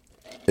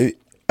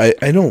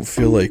 I don't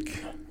feel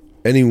like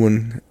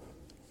anyone,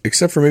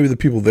 except for maybe the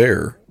people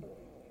there,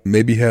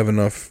 maybe have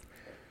enough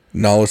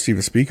knowledge to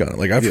even speak on it.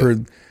 Like I've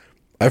heard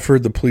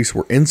the police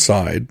were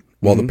inside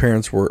while the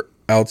parents were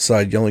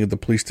outside yelling at the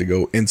police to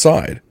go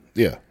inside.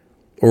 Yeah.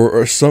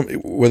 Or some,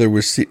 whether it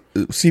was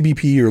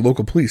CBP or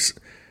local police.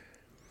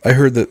 I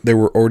heard that there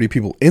were already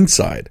people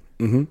inside.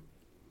 Mm-hmm.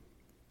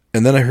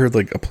 And then I heard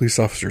like a police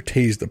officer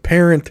tased a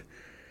parent.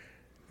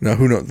 Now,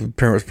 who knows? The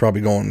parent was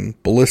probably going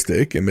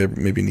ballistic and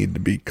maybe needed to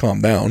be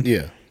calmed down.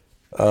 Yeah.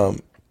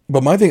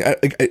 But my thing,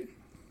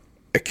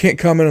 I can't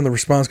comment on the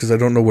response because I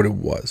don't know what it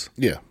was.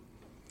 Yeah.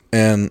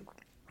 And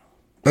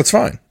that's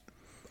fine.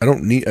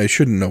 I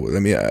shouldn't know. I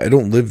mean, I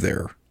don't live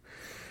there.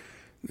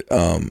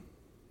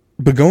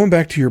 But going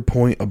back to your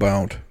point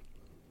about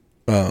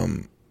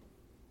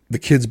the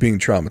kids being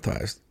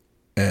traumatized,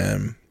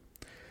 and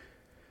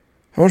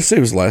I want to say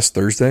it was last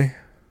Thursday.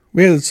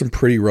 We had some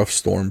pretty rough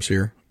storms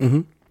here.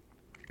 Mm-hmm.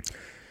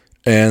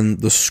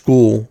 And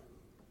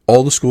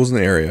all the schools in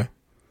the area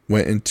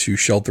went into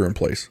shelter in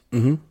place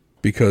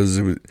because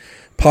it was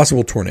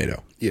possible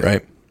tornado,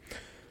 right?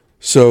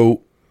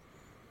 So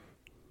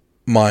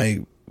my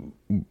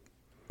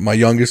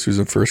youngest, who's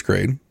in first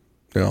grade,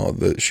 you know,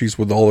 she's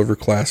with all of her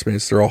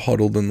classmates. They're all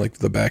huddled in like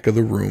the back of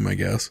the room, I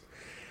guess.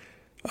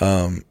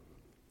 And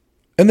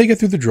they get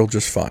through the drill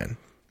just fine.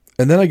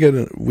 And then I get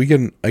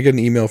an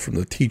email from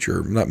the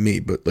teacher, not me,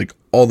 but like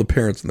all the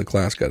parents in the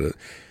class got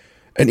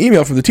an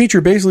email from the teacher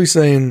basically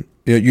saying,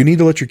 you know, you need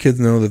to let your kids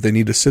know that they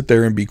need to sit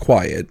there and be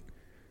quiet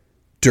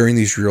during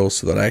these drills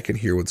so that I can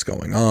hear what's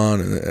going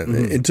on.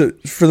 And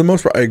for the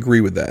most part, I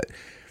agree with that.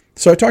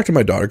 So I talked to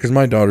my daughter because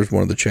my daughter's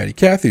one of the chatty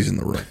Cathys in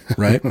the room,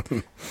 right?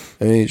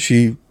 I mean,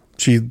 she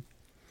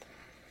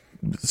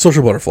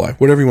social butterfly,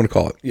 whatever you want to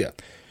call it. Yeah.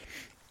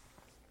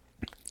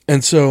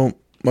 And so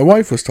my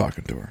wife was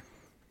talking to her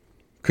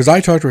because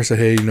I talked to her. I said,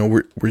 hey, you know,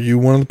 were you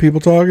one of the people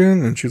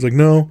talking? And she's like,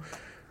 no.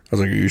 I was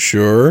like, are you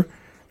sure?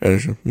 And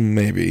she said,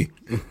 maybe.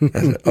 I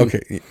said,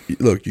 okay,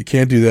 look, you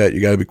can't do that. You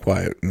got to be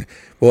quiet.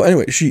 Well,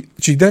 anyway, she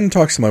then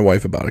talks to my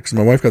wife about it because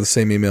my wife got the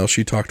same email.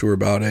 She talked to her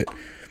about it.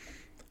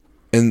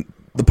 And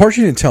the part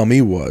she didn't tell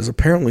me was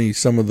apparently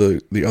some of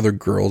the other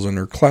girls in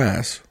her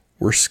class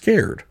were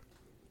scared.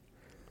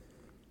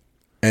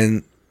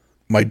 And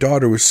my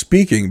daughter was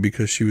speaking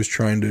because she was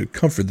trying to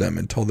comfort them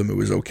and tell them it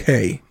was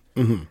okay.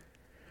 Mm-hmm.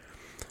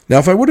 Now,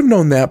 if I would have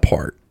known that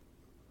part,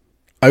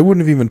 I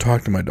wouldn't have even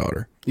talked to my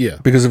daughter. Yeah.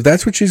 Because if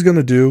that's what she's going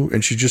to do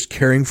and she's just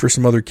caring for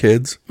some other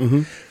kids,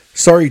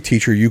 sorry,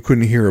 teacher, you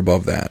couldn't hear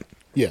above that.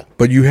 Yeah.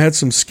 But you had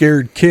some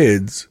scared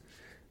kids.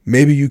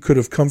 Maybe you could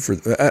have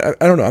comforted. I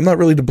don't know. I'm not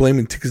really to blame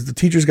because the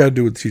teacher's got to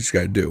do what the teacher's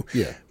got to do.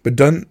 Yeah. But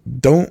don't.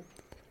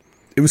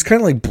 It was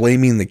kind of like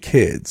blaming the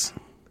kids.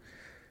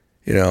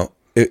 You know,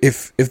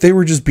 if they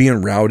were just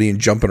being rowdy and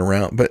jumping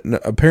around, but no,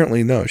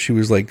 apparently no. She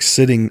was like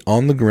sitting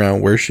on the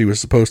ground where she was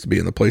supposed to be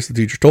in the place the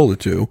teacher told her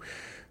to.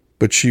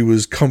 But she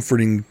was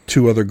comforting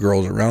two other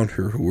girls around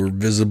her who were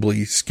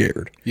visibly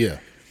scared. Yeah.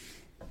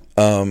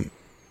 So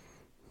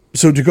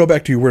to go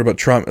back to your word about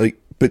trauma,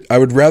 but I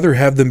would rather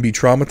have them be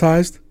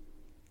traumatized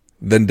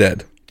than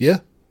dead. Yeah.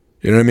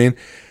 You know what I mean?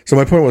 So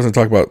my point wasn't to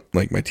talk about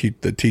like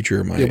the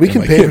teacher. We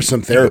can pay for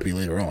some therapy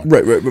later on.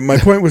 Right. But my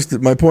point was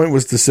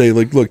to say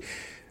like, look,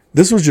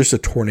 this was just a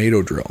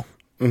tornado drill.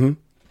 Mm-hmm.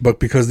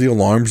 But because the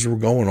alarms were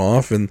going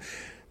off and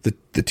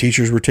the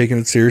teachers were taking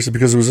it seriously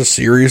because it was a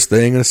serious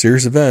thing and a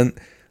serious event.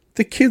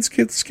 The kids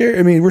get scared.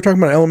 I mean, we're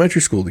talking about elementary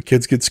school. The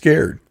kids get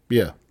scared.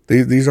 Yeah.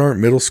 These aren't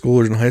middle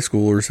schoolers and high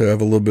schoolers who have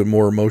a little bit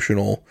more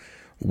emotional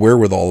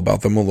wherewithal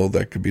about them, although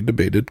that could be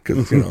debated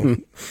because,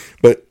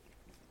 but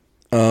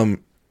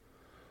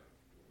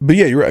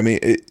yeah, you're right. I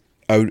mean,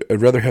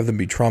 I'd rather have them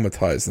be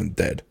traumatized than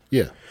dead.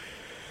 Yeah.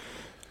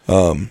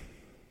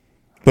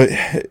 But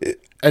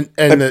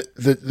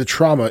the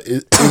trauma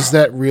is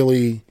that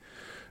really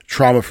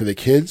trauma for the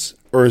kids,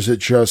 or is it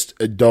just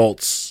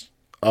adults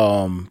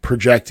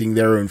projecting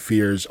their own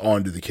fears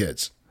onto the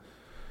kids?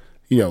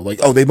 Like,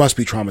 oh, they must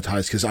be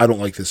traumatized because I don't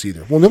like this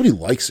either. Well, nobody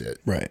likes it,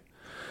 right.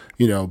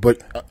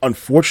 But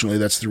unfortunately,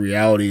 that's the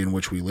reality in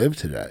which we live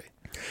today.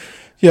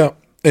 Yeah,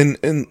 and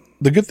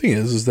the good thing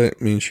is that,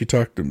 I mean, she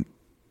talked to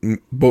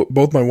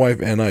both my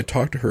wife and I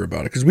talked to her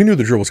about it because we knew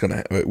the drill was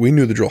going to. We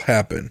knew the drill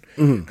happened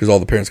because all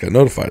the parents got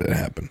notified that it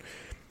happened,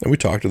 and we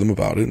talked to them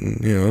about it,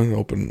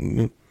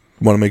 and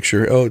want to make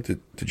sure. Oh, did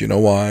you know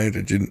why?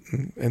 Did you?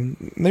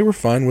 And they were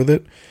fine with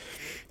it.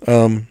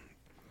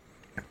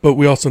 But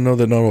we also know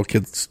that not all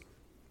kids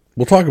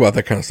will talk about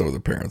that kind of stuff with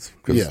their parents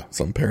because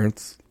some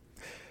parents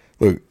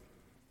look.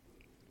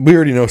 We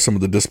already know some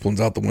of the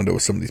disciplines out the window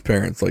with some of these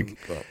parents. Like,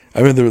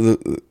 I mean,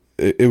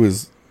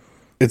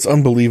 it's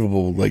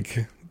unbelievable.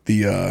 Like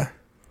the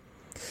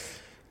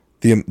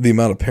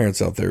amount of parents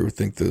out there who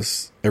think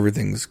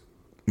everything's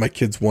my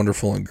kid's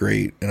wonderful and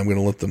great, and I'm going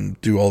to let them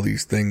do all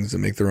these things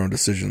and make their own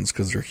decisions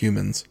because they're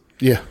humans.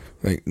 Yeah,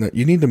 like no,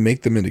 you need to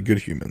make them into good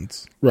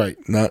humans, right?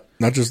 Not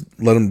just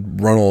let them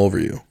run all over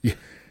you. Yeah,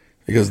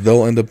 because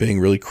they'll end up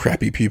being really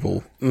crappy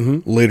people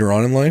later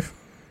on in life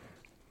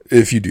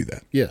if you do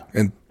that. Yeah,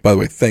 and by the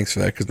way, thanks for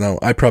that, because now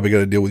I probably got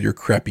to deal with your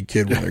crappy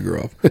kid when I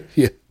grow up.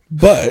 Yeah.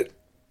 But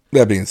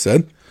that being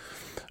said,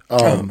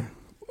 I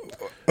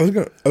was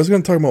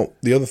gonna talk about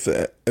the other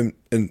thing,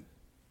 and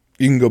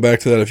you can go back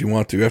to that if you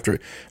want to. After, I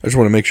just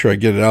want to make sure I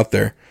get it out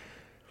there.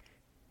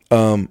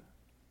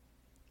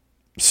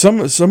 Some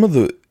of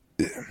the,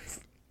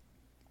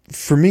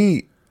 for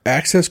me,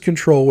 access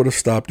control would have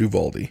stopped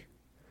Uvalde,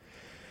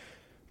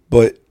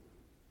 but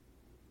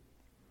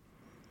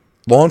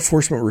law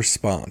enforcement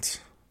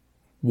response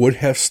would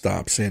have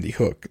stopped Sandy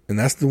Hook. And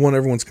that's the one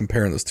everyone's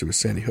comparing this to, is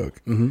Sandy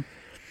Hook. Mm-hmm.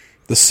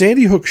 The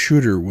Sandy Hook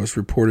shooter was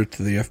reported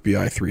to the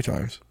FBI 3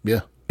 times.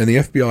 Yeah. And the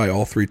FBI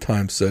all 3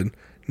 times said,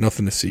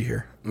 nothing to see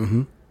here.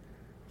 Mm-hmm.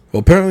 Well,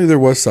 apparently there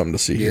was something to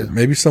see here.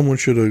 Maybe someone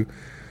should have...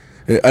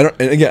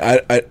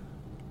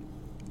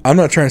 I'm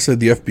not trying to say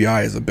the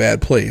FBI is a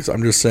bad place.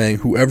 I'm just saying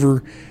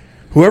whoever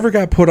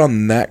got put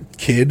on that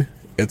kid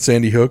at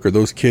Sandy Hook, or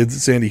those kids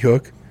at Sandy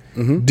Hook,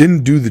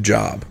 didn't do the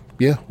job.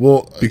 Yeah,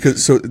 well,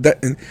 because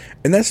and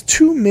that's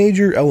 2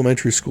 major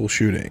elementary school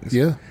shootings.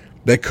 Yeah,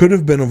 that could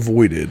have been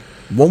avoided.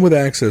 One with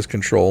access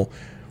control,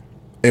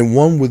 and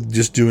one with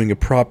just doing a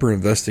proper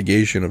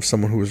investigation of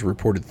someone who was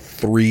reported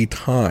 3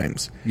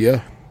 times.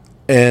 Yeah,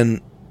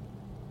 and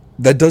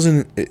that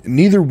doesn't.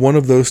 Neither one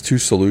of those 2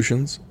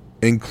 solutions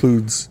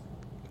includes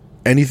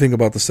anything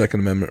about the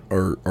Second Amendment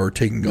or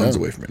taking guns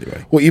away from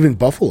anybody. Well, even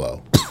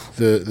Buffalo,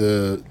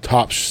 the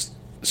top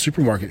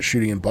supermarket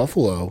shooting in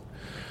Buffalo.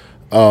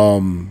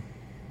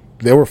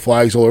 There were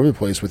flags all over the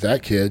place with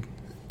that kid,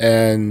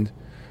 and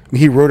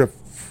he wrote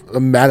a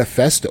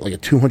manifesto, like a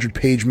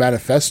 200-page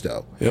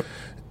manifesto. Yep.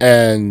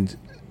 And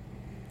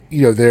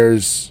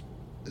there's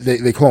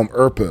they call them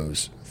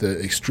ERPOs,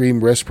 the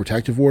Extreme Risk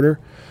Protective Order,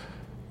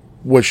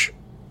 which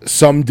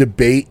some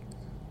debate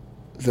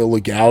the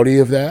legality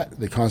of that,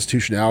 the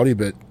constitutionality,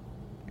 but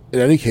in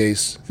any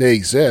case, they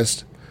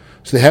exist.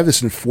 So they have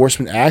this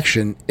enforcement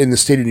action in the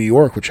state of New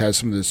York, which has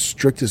some of the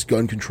strictest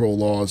gun control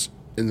laws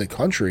in the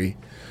country,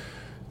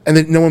 and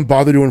then no one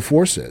bothered to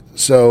enforce it.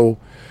 So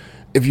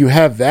if you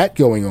have that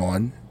going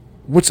on,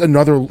 what's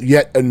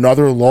yet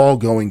another law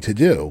going to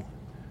do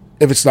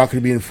if it's not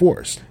going to be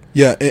enforced?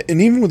 Yeah, and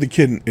even with the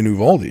kid in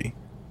Uvalde,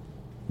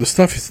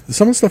 some of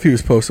the stuff he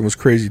was posting was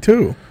crazy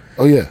too.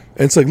 Oh yeah.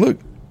 And it's like, look,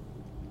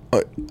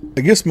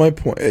 I guess my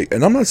point,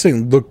 and I'm not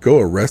saying, look, go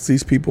arrest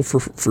these people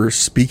for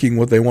speaking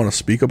what they want to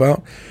speak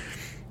about.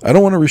 I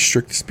don't want to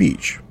restrict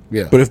speech.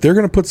 Yeah. But if they're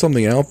going to put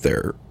something out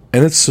there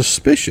and it's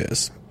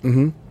suspicious,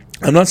 I'm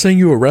not saying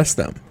you arrest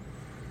them,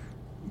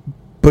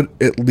 but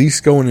at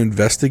least go and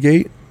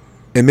investigate,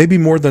 and maybe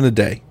more than a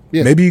day.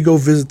 Yeah. Maybe you go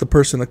visit the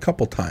person a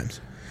couple times.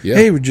 Yeah.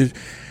 Hey, would you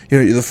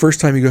the first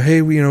time you go,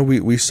 hey,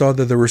 we saw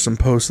that there were some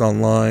posts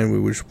online.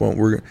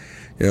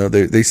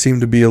 They seem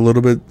to be a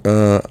little bit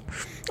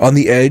on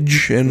the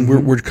edge, and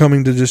we're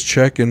coming to just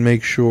check and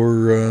make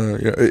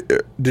sure.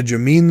 Did you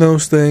mean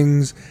those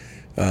things?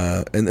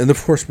 And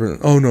of course,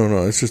 oh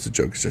no, it's just a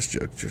joke. It's just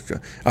a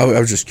joke. I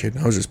was just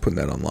kidding. I was just putting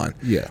that online.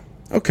 Yeah.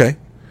 Okay.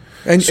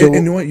 And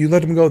you know what? You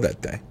let them go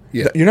that day.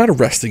 Yeah. You're not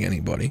arresting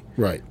anybody.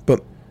 Right.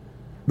 But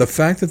the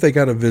fact that they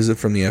got a visit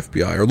from the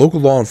FBI or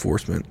local law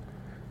enforcement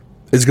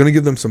is going to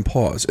give them some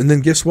pause. And then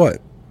guess what?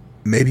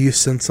 Maybe you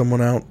send someone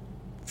out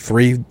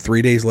three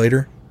days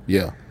later.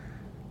 Yeah.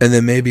 And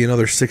then maybe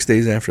another 6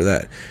 days after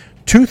that.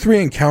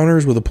 2-3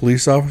 encounters with a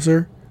police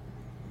officer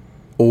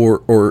or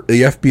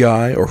the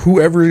FBI or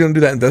whoever is going to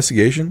do that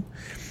investigation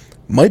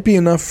might be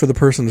enough for the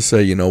person to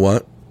say, you know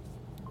what?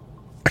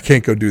 I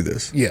can't go do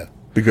this. Yeah.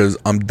 Because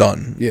I'm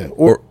done. Yeah.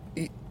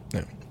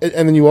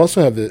 And then you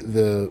also have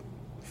the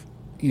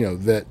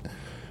that.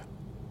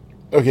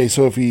 Okay,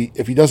 so if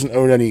he doesn't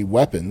own any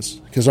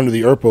weapons, because under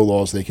the ERPO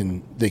laws they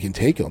can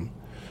take them,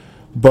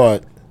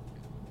 but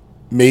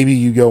maybe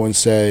you go and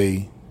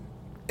say,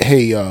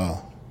 hey,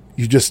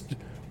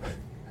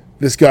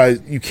 this guy,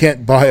 you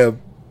can't buy a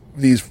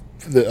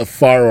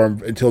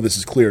firearm until this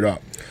is cleared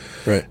up.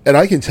 Right. And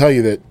I can tell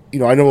you that,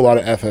 I know a lot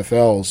of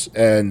FFLs,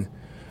 and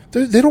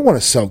they don't want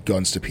to sell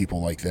guns to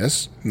people like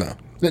this. No.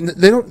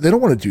 They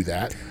don't want to do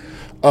that.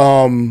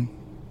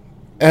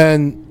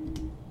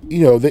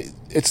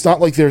 It's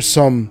not like there's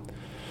some,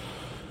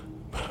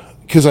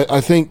 because I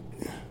think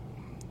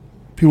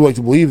people like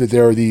to believe that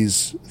there are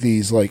these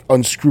like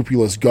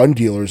unscrupulous gun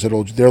dealers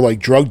they're like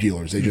drug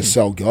dealers. They just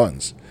sell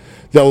guns.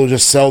 They'll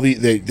just sell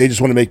they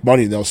just want to make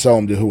money and they'll sell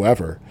them to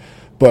whoever.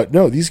 But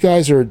no, these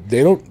guys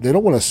they don't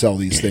want to sell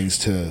these things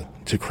to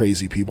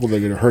crazy people. They're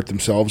going to hurt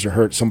themselves or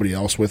hurt somebody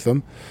else with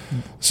them.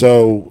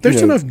 So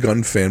there's enough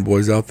gun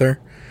fanboys out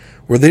there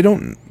where they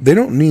don't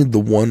need the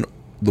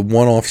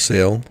one-off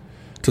sale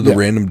to the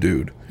random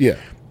dude. Yeah.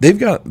 They've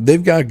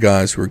got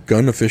guys who are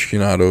gun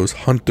aficionados,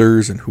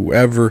 hunters, and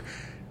whoever.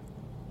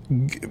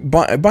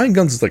 Buying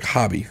guns is like a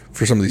hobby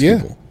for some of these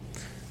people.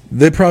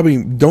 They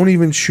probably don't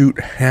even shoot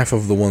half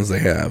of the ones they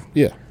have.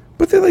 Yeah.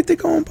 But they like to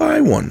go and buy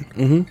one.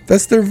 Mm-hmm.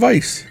 That's their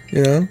vice,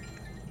 Yeah.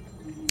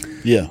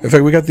 In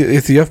fact,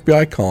 it's the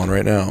FBI calling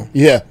right now.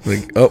 Yeah.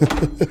 Like,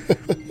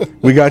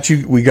 we got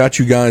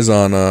you guys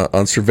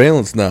on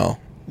surveillance now.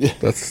 Yeah.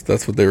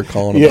 That's what they were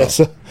calling about.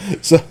 So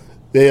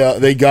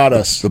they got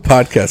us. The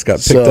podcast got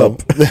picked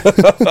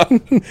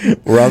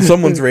up. We're on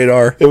someone's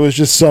radar. It was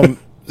just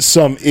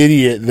some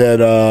idiot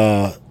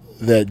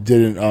that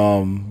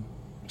didn't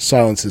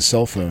silence his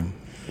cell phone,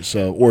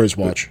 or his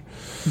watch.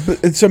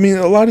 But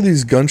a lot of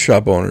these gun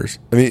shop owners.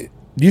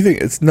 Do you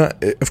think it's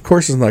not? Of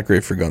course, it's not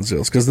great for gun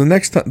sales because the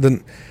next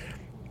time,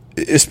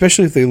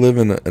 especially if they live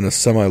in a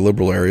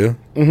semi-liberal area,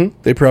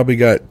 they probably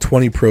got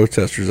 20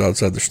 protesters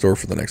outside the store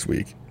for the next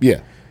week.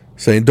 Yeah.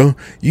 Saying,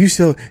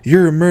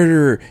 you're a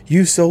murderer.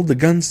 You sold the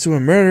guns to a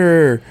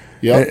murderer.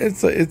 Yeah,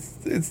 it's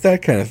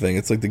that kind of thing.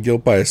 It's like the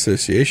guilt by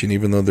association,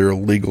 even though they're a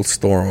legal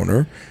store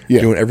owner,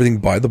 doing everything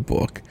by the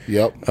book.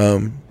 Yep.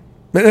 And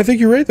I think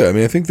you're right, though.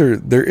 I think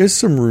there is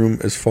some room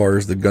as far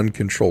as the gun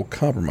control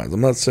compromise.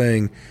 I'm not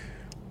saying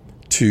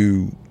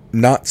to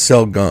not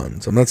sell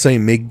guns. I'm not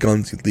saying make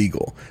guns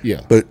illegal.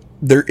 Yeah. But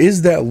there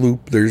is that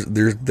loop. There's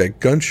that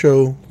gun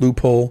show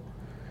loophole,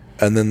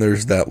 and then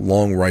there's that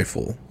long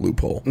rifle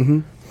loophole. Mm-hmm.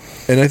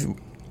 And I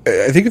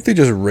think if they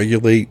just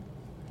regulate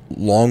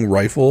long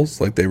rifles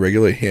like they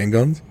regulate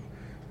handguns,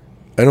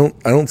 I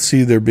don't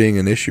see there being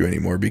an issue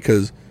anymore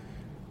because,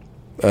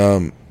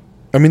 the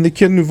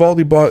kid in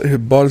Uvalde bought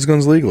his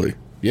guns legally.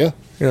 Yeah.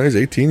 He's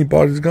 18. He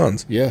bought his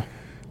guns. Yeah.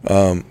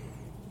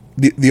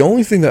 The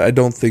only thing that I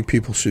don't think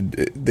people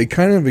should, they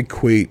kind of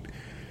equate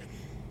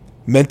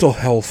mental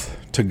health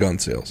to gun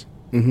sales.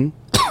 Mm-hmm.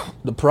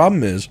 The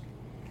problem is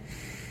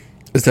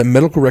that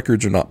medical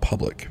records are not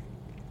public.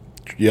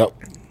 Yep.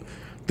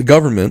 The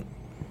government,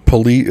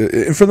 police,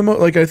 and for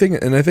the I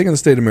think in the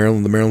state of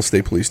Maryland, the Maryland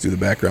State Police do the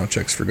background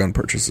checks for gun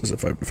purchases.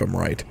 If I'm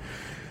right,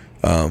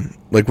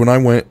 when I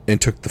went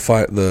and took the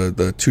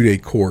 2-day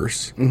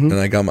course, and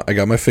I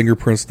got my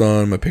fingerprints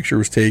done, my picture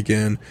was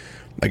taken,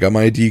 I got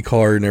my ID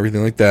card and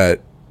everything like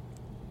that.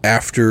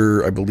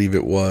 After I believe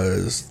it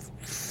was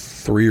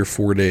 3 or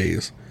 4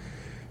 days,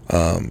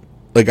 I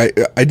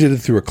did it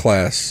through a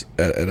class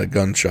at a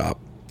gun shop.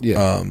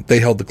 Yeah.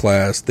 They held the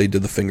class, they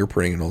did the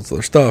fingerprinting and all this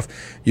other stuff.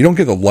 You don't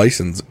get the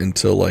license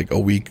until like a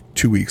week,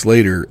 2 weeks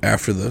later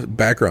after the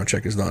background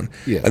check is done.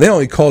 Yeah. And they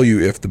only call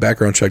you if the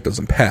background check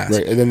doesn't pass.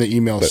 Right. And then the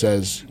email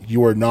says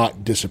you are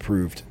not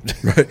disapproved.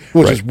 Right.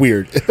 Which is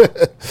weird.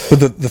 But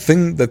the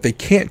thing that they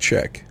can't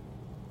check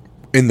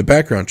in the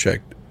background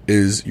check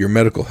is your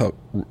medical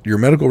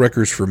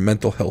records for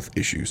mental health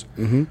issues,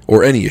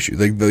 or any issue.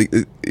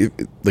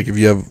 If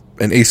you have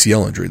an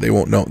ACL injury, they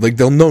won't know.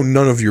 They'll know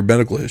none of your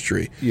medical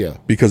history,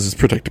 because it's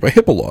protected by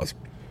HIPAA laws.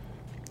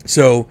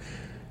 So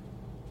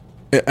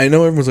I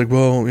know everyone's like,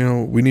 well,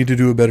 we need to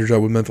do a better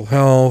job with mental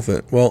health.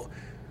 And, well,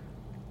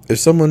 if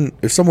someone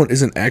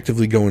isn't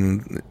actively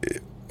going,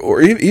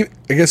 or I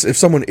guess if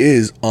someone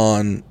is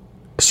on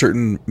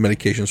certain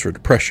medications for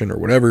depression or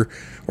whatever,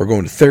 or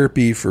going to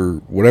therapy for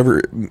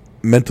whatever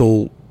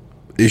mental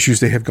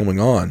issues they have going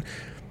on,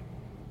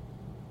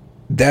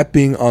 that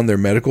being on their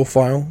medical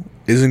file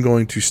isn't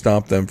going to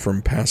stop them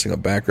from passing a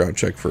background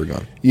check for a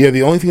gun. Yeah,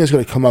 the only thing that's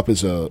going to come up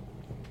is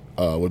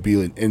would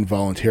be an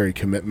involuntary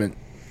commitment,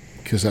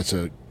 because that's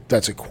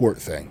a court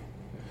thing.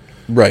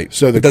 Right.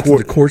 So that's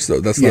the courts,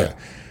 though. That's not.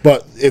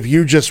 But if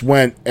you just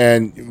went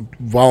and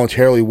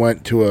voluntarily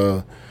went to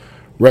a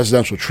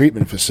residential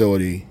treatment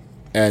facility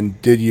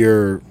and did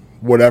your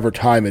whatever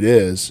time it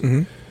is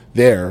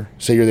there,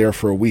 say you're there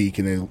for a week,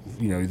 and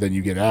then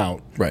you get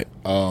out. Right.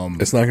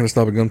 It's not going to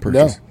stop a gun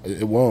purchase. No,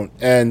 it won't.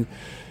 And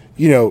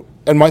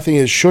and my thing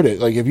is, should it?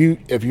 Like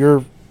if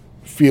you're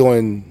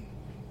feeling,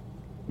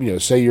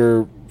 say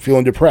you're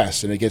feeling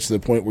depressed, and it gets to the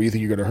point where you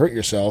think you're going to hurt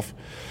yourself,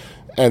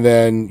 and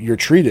then you're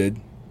treated,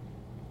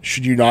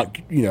 Should you not,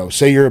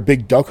 say you're a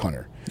big duck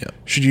hunter? Yeah.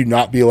 Should you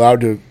not be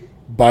allowed to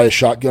buy a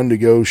shotgun to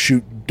go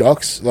shoot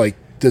ducks? Like,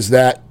 does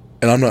that...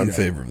 And I'm not in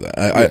favor of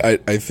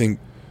that. I think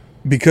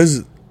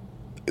because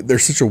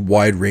there's such a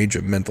wide range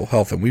of mental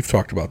health, and we've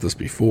talked about this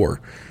before.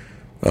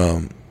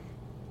 Even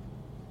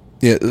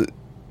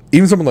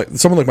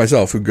someone like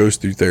myself who goes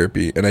through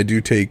therapy, and I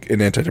do take an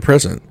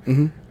antidepressant.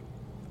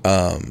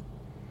 Mm-hmm.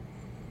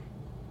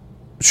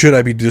 Should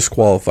I be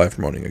disqualified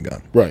from owning a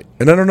gun? Right.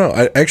 And I don't know.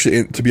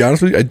 To be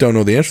honest with you, I don't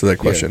know the answer to that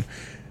question.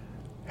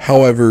 Yeah.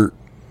 However,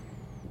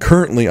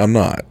 currently I'm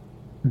not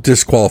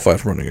disqualified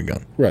from owning a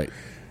gun. Right.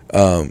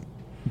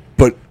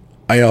 But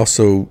I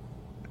also,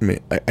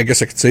 I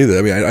guess I could say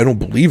that. I don't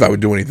believe I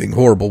would do anything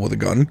horrible with a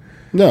gun.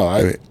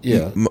 No,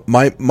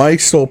 my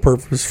sole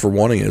purpose for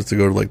wanting it is to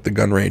go to like the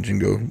gun range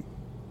and go,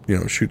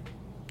 shoot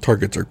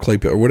targets or clay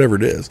pit or whatever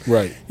it is.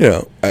 Right.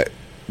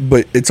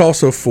 But it's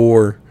also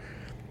for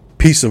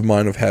peace of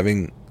mind of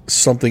having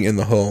something in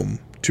the home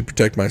to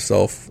protect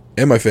myself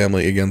and my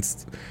family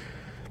against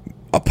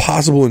a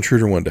possible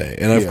intruder one day.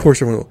 And of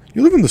course, everyone,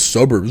 you live in the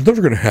suburbs. It's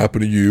never going to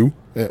happen to you.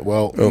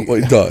 Well,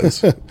 it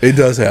does. It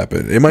does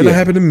happen. It might not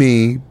happen to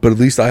me, but at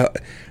least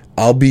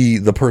I'll be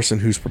the person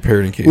who's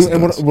prepared in case.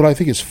 And what I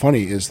think is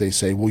funny is they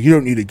say, well, you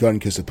don't need a gun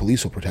because the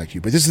police will protect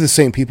you. But this is the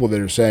same people that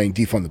are saying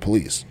defund the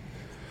police.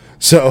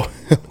 So,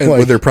 and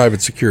with their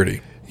private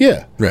security.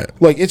 Yeah. Right.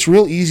 Like, it's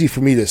real easy for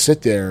me to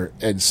sit there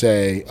and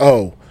say,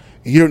 oh,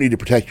 you don't need to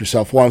protect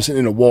yourself while I'm sitting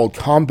in a walled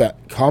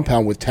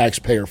compound with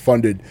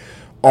taxpayer-funded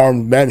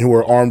armed men who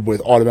are armed with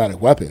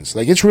automatic weapons.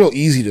 Like, it's real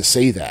easy to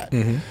say that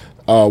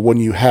when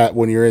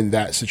you're in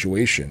that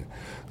situation.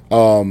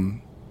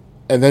 And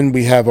then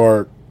we have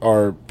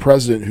our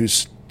president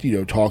who's,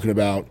 talking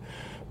about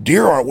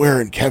deer aren't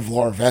wearing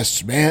Kevlar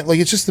vests, man. Like,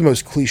 it's just the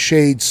most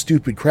cliched,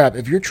 stupid crap.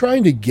 If you're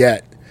trying to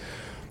get...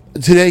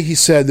 Today he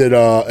said that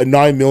a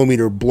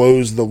 9mm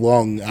blows the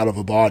lung out of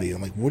a body.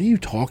 I'm like, what are you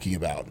talking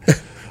about?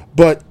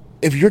 But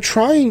if you're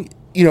trying,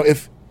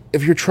 if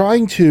you're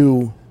trying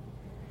to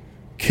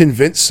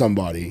convince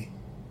somebody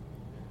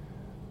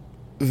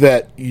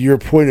that your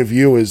point of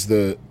view is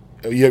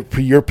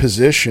your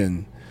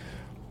position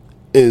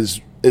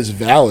is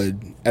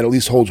valid and at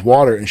least holds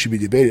water and should be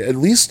debated, at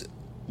least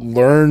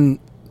learn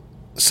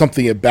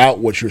something about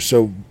what you're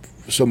so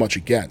much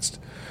against.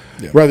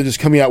 Yeah. Rather than just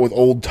coming out with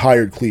old,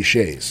 tired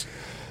cliches.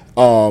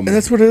 And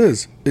that's what it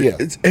is.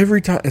 It's every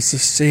time. It's the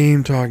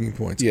same talking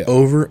points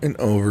over and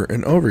over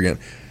and over again.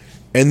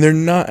 And they're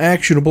not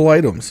actionable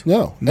items.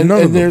 No. There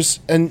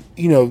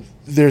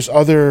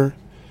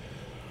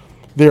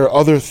are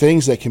other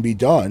things that can be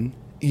done,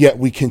 yet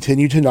we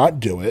continue to not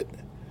do it.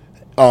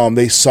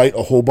 They cite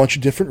a whole bunch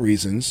of different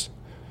reasons,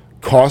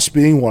 cost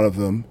being one of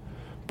them,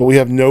 but we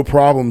have no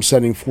problem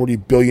sending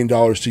 $40 billion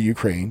to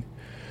Ukraine.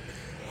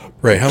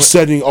 Right,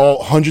 sending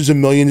all hundreds of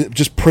millions,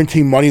 just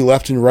printing money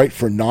left and right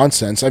for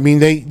nonsense. I mean,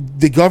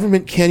 the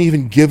government can't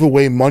even give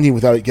away money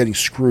without it getting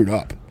screwed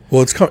up.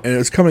 Well,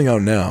 it's coming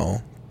out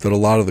now that a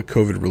lot of the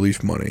COVID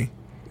relief money,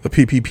 the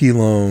PPP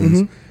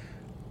loans,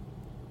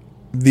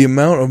 the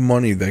amount of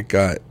money that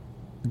got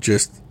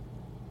just,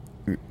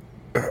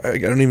 I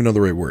don't even know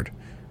the right word,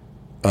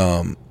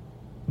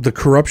 the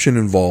corruption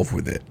involved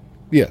with it.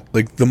 Yeah,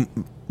 like the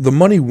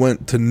money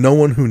went to no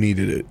one who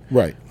needed it.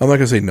 Right. I'm not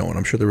gonna say no one.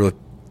 I'm sure there were like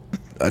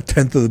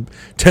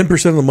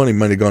 10% of the money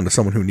might have gone to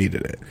someone who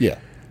needed it. Yeah.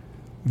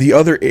 The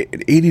other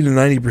 80 to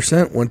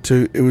 90% went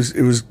to it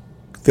was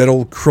that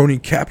old crony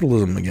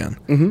capitalism again.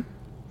 Mm-hmm.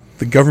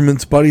 The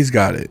government's buddies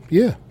got it.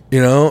 Yeah.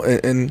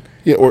 And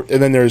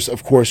then there's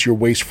of course your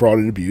waste, fraud,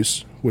 and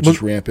abuse, which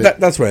is rampant.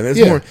 That's right. It's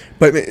more,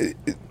 but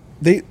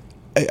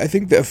I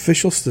think the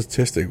official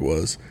statistic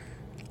was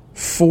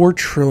 $4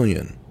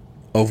 trillion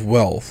of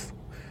wealth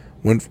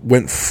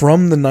went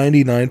from the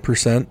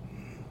 99%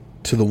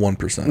 to the 1%.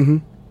 Mm-hmm.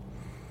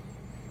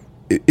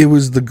 It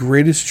was the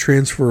greatest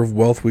transfer of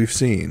wealth we've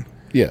seen.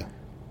 Yeah.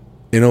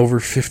 In over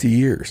 50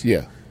 years.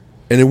 Yeah.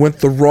 And it went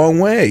the wrong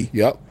way.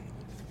 Yep.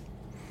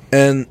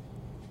 And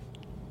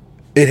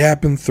it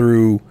happened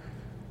through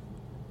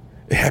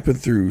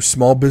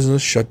small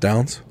business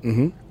shutdowns.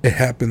 Mm-hmm. It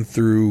happened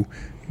through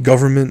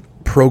government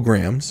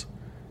programs.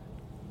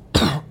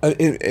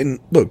 and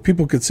look,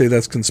 people could say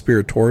that's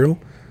conspiratorial.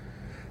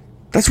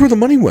 That's where the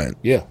money went.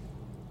 Yeah.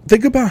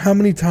 Think about how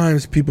many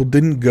times people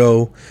didn't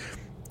go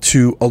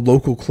to a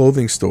local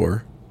clothing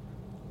store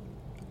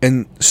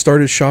and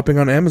started shopping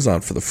on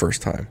Amazon for the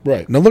first time.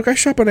 Right. Now, look, I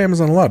shop on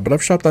Amazon a lot, but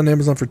I've shopped on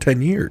Amazon for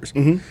 10 years.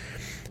 Mm-hmm.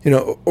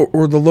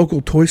 Or the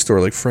local toy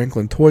store like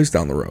Franklin Toys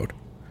down the road.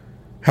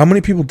 How many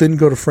people didn't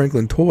go to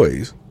Franklin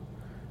Toys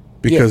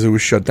because it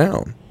was shut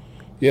down?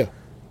 Yeah.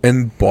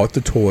 And bought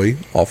the toy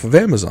off of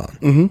Amazon.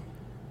 Mm-hmm.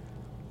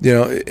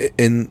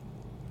 And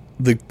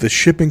the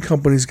shipping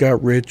companies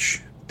got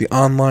rich. The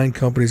online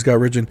companies got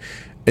rich.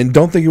 And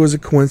don't think it was a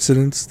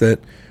coincidence that,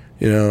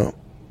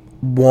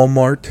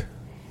 Walmart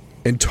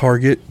and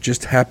Target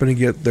just happened to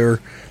get their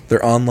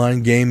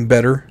online game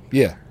better.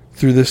 Yeah.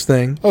 Through this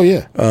thing. Oh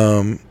yeah.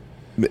 I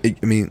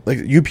mean, like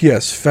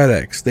UPS,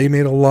 FedEx, they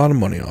made a lot of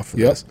money off of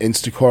this.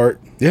 Instacart,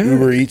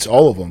 Uber Eats,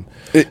 all of them.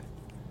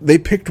 they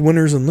picked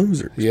winners and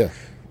losers. Yeah.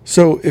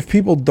 So if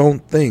people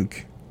don't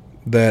think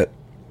that,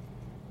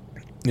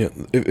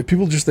 if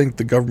people just think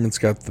the government's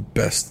got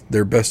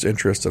their best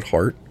interest at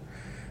heart,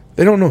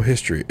 they don't know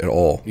history at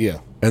all. Yeah.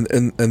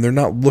 And they're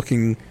not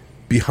looking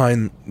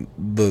behind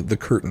the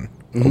curtain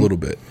a little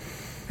bit.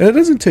 And it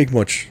doesn't take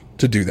much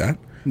to do that.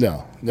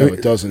 No,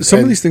 it doesn't. Some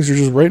of these things are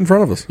just right in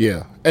front of us.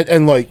 Yeah.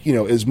 And like,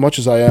 as much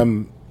as I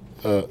am,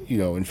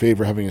 in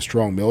favor of having a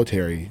strong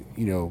military,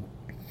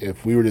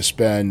 if we were to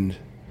spend,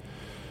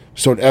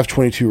 so an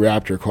F-22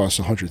 Raptor costs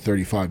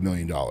 $135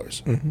 million.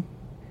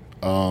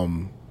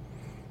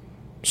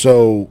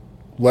 So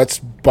let's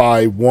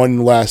buy one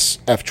less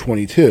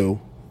F-22,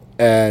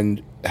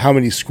 and how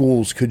many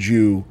schools could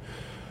you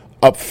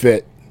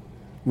upfit,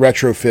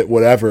 retrofit,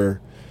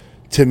 whatever,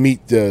 to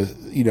meet the,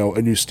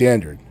 a new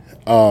standard?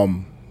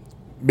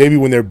 Maybe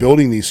when they're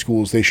building these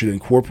schools, they should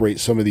incorporate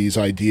some of these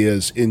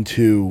ideas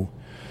into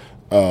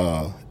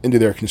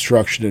their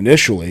construction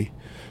initially,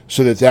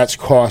 so that's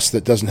cost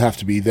that doesn't have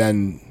to be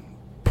then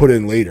put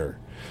in later.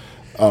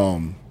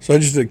 So I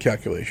just did a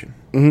calculation.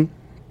 Mm-hmm.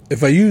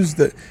 If I use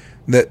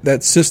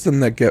that system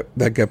that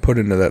got put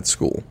into that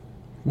school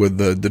with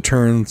the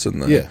deterrents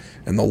and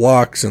the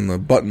locks and the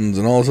buttons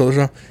and all this other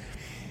stuff,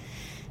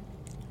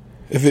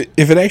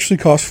 if it actually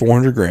costs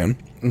 $400,000,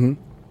 mm-hmm.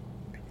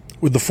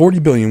 with the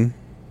 $40 billion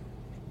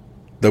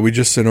that we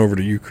just sent over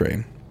to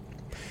Ukraine,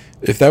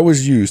 if that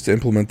was used to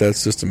implement that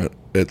system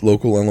at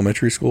local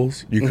elementary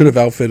schools, you could have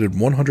outfitted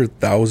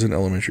 100,000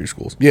 elementary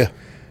schools. Yeah.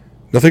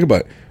 Now think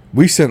about it.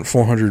 We sent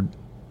 $400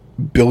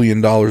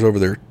 billion over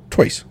there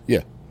twice.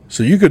 Yeah.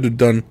 So you could have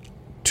done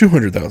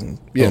 200,000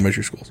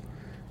 elementary schools,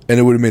 and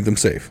it would have made them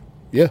safe.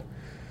 Yeah.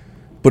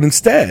 But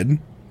instead,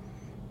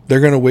 they're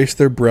going to waste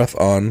their breath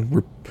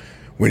on,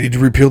 we need to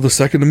repeal the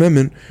Second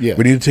Amendment. Yeah.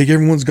 We need to take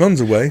everyone's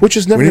guns away. Which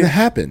is never going to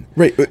happen.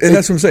 Right. And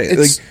that's what I'm saying.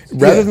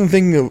 Rather than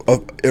thinking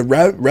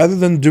rather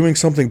than doing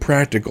something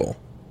practical,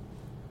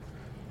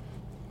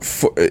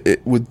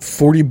 with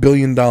 $40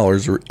 billion or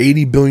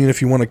 $80 billion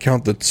if you want to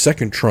count the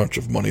second tranche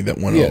of money that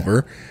went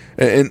over,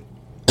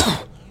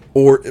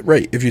 or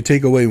if you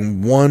take away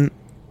one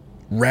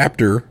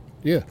Raptor,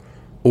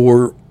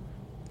 or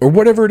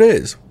whatever it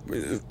is,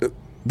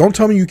 don't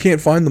tell me you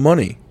can't find the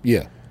money,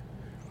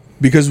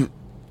 because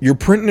you're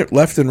printing it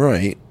left and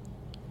right,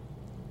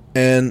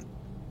 and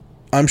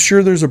I'm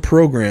sure there's a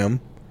program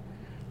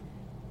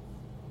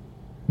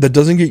that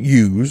doesn't get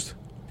used,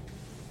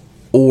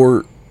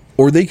 or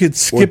they could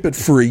skip it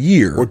for a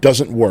year, or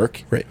doesn't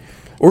work, right?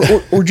 Or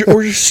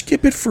just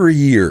skip it for a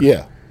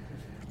year,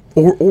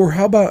 Or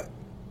how about,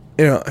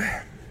 I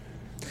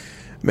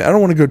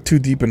don't want to go too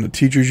deep into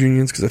teachers'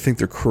 unions because I think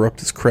they're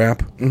corrupt as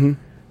crap. Mm-hmm.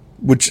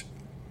 Which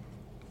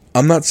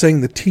I'm not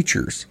saying the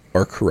teachers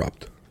are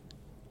corrupt.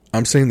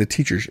 I'm saying the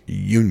teachers'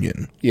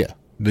 union. Yeah,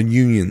 the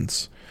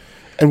unions.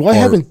 And why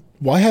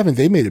haven't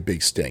they made a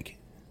big stink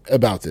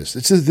about this?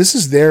 This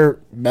is their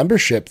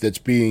membership that's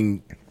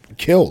being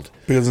killed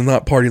because it's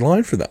not party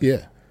line for them.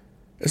 Yeah,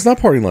 it's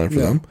not party line for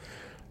them.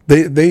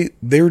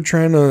 They were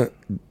trying to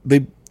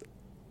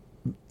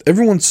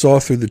Everyone saw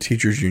through the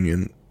teachers'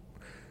 union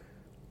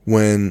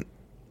when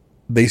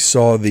they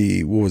saw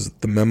the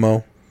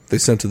memo they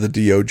sent to the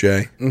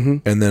DOJ,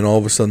 and then all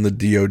of a sudden the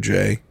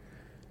DOJ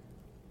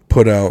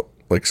put out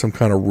like some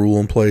kind of rule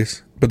in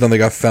place, but then they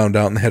got found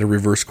out and they had a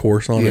reverse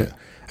course on it.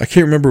 I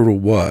can't remember what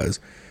it was.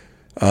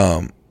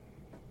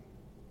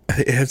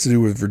 It had to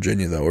do with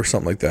Virginia though, or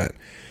something like that.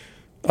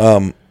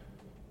 God,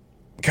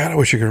 I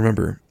wish I could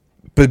remember.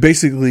 But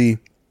basically,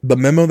 the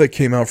memo that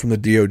came out from the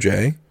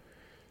DOJ,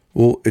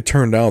 well, it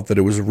turned out that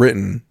it was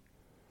written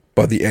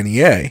by the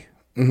NEA,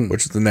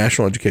 which is the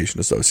National Education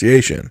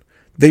Association.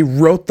 They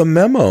wrote the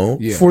memo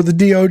for the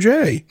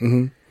DOJ.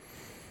 Mm-hmm.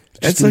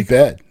 It's in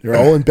bed. They're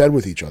all in bed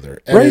with each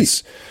other. And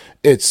right.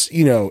 It's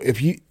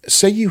if you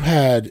say you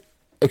had,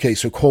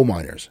 so coal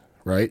miners,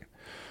 right?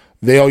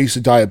 They all used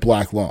to die of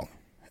black lung.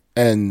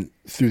 And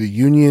through the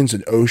unions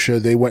and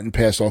OSHA, they went and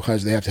passed all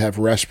kinds. They have to have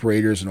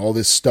respirators and all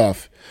this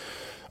stuff.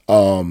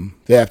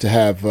 They have to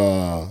have,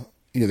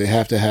 they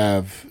have to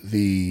have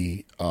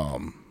the,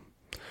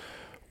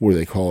 what do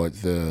they call it?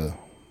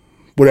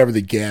 Whatever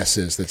the gas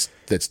is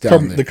that's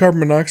down there. The carbon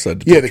monoxide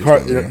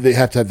detectors. Yeah, they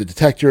have to have the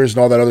detectors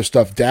and all that other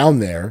stuff down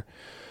there.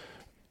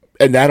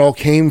 And that all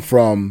came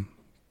from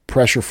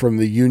pressure from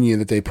the union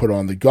that they put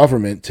on the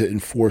government to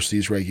enforce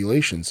these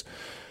regulations.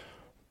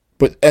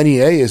 But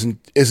NEA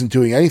isn't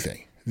doing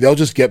anything. They'll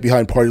just get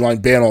behind party line,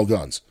 ban all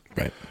guns.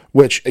 Right.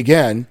 Which,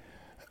 again,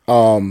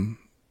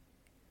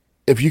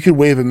 if you could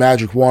wave a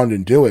magic wand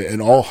and do it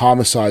and all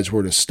homicides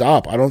were to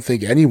stop, I don't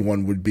think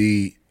anyone would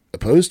be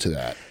opposed to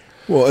that.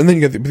 Well, and then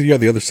you got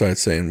the other side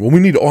saying, well,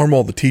 we need to arm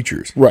all the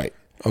teachers. Right.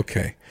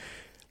 Okay.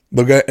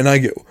 Look,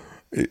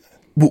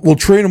 we'll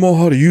train them all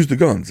how to use the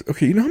guns.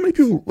 Okay, you know how many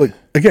people, there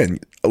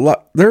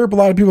are a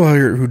lot of people out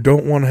here who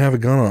don't want to have a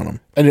gun on them.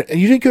 And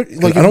you didn't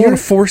go, I don't want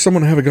to force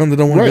someone to have a gun that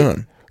don't want a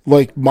gun.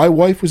 Like, my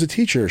wife was a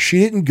teacher. She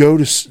didn't go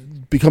to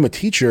become a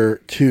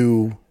teacher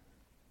to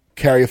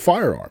carry a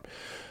firearm.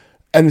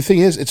 And the thing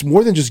is, it's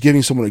more than just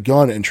giving someone a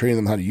gun and training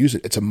them how to use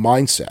it. It's a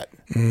mindset.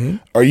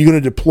 Are you going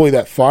to deploy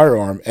that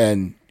firearm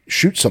and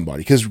shoot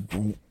somebody? Because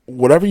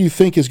whatever you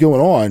think is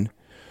going on,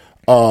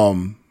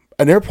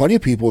 and there are plenty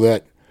of people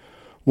that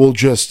will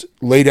just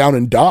lay down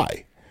and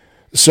die.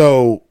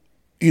 So,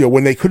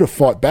 when they could have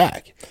fought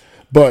back.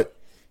 But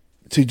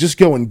to just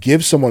go and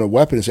give someone a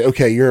weapon and say,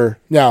 okay,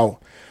 now,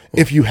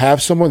 if you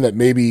have someone that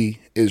maybe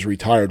is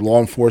retired law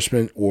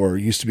enforcement or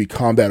used to be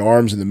combat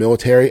arms in the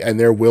military and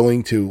they're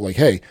willing to, like,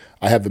 hey,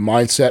 I have the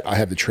mindset, I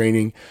have the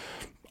training,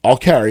 I'll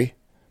carry,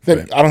 then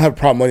Right. I don't have a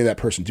problem letting that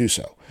person do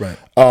so. Right.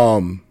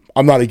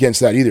 I'm not against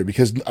that either,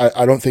 because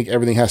I don't think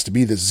everything has to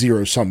be this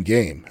zero-sum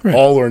game. Right.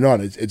 All or none.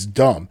 It's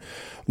dumb.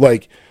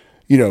 Like,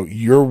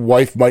 your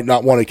wife might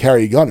not want to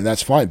carry a gun, and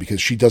that's fine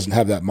because she doesn't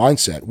have that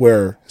mindset.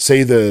 Where,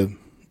 say, the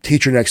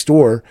teacher next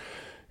door,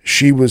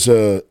 she was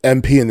a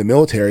MP in the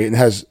military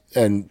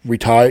and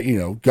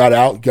retired, got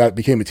out,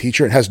 became a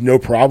teacher and has no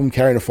problem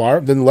carrying a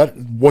firearm, then I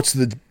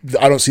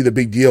don't see the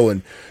big deal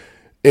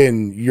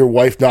in your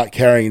wife not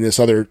carrying, this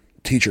other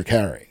teacher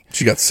carrying.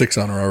 She got 6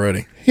 on her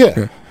already.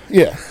 Yeah.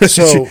 Yeah.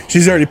 So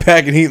she's already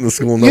packing heat in the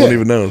school. No one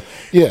even knows.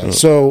 Yeah.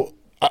 So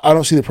I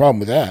don't see the problem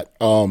with that.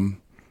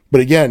 But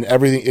again,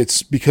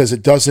 it's because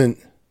it doesn't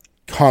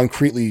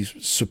concretely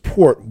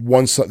support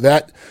one side.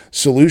 That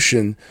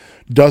solution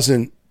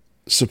doesn't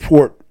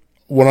support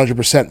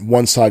 100%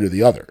 one side or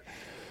the other.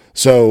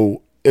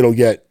 So it'll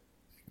get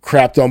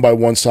crapped on by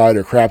one side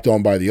or crapped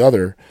on by the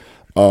other,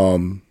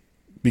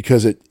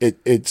 because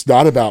it's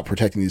not about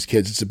protecting these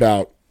kids. It's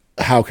about,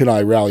 how can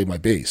I rally my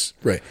base?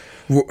 Right.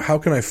 How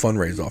can I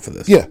fundraise off of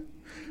this? Yeah.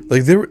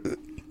 Like there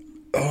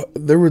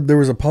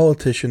was a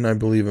politician, I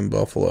believe, in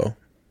Buffalo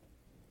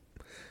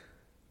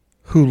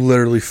who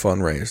literally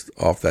fundraised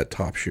off that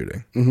top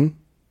shooting. Mm-hmm.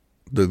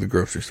 The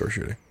grocery store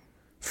shooting.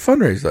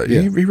 Fundraised that.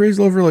 Yeah. He raised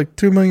over like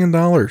 $2 million.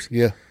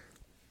 Yeah.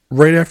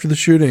 Right after the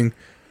shooting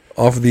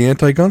off of the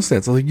anti-gun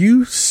stance. I'm like,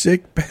 you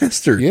sick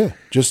bastard. Yeah.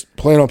 Just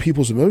playing on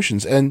people's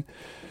emotions. And,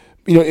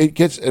 it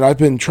gets, and I've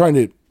been trying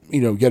to,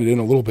 get it in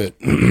a little bit,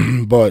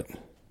 but,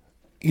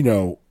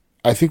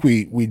 I think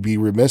we'd be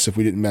remiss if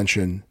we didn't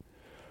mention,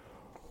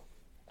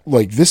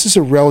 like, this is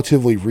a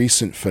relatively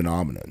recent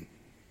phenomenon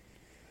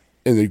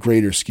in the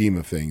greater scheme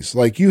of things.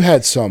 Like, you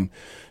had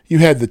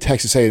the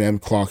Texas A&M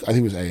clock, I think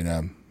it was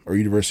A&M or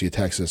University of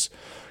Texas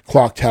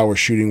clock tower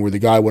shooting, where the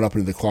guy went up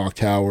into the clock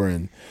tower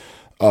and,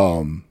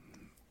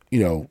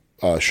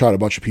 shot a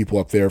bunch of people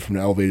up there from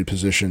an elevated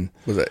position.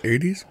 Was that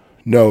 80s?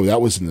 No,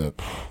 that was in the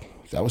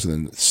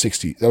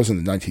 60s. That was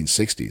in the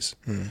 1960s.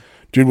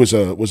 Dude was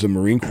a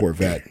Marine Corps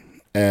vet,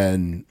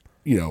 and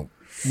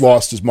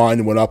lost his mind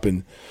and went up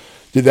and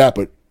did that.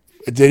 But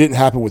they didn't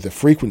happen with the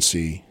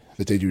frequency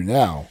that they do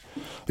now.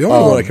 The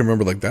only one I can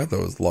remember like that,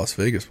 though, is the Las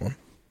Vegas one.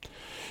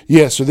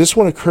 Yeah, so this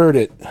one occurred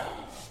at,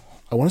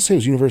 I want to say it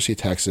was University of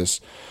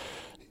Texas.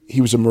 He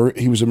was a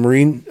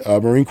Marine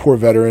Corps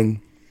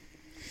veteran.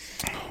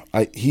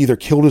 He either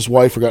killed his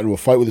wife or got into a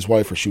fight with his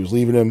wife, or she was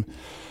leaving him.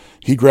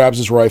 He grabs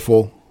his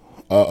rifle,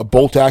 a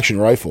bolt-action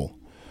rifle,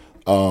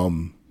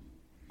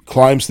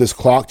 climbs this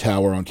clock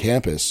tower on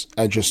campus,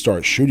 and just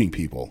starts shooting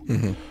people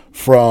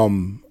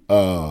from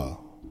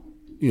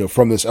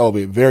this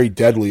very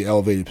deadly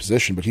elevated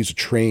position. But he's a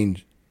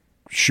trained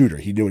shooter.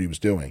 He knew what he was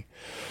doing.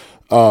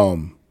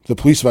 The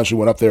police eventually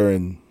went up there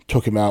and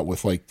took him out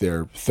with like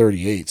their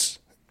 38s.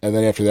 And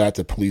then after that,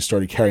 the police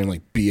started carrying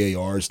like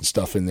BARs and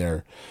stuff in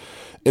their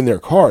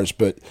cars.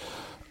 But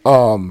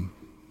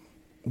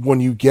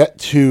when you get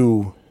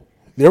to,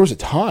 there was a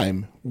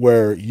time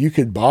where you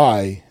could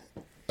buy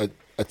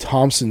a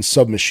Thompson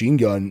submachine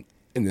gun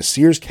in the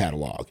Sears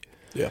catalog.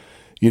 Yeah.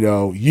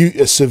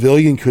 A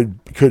civilian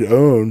could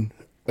own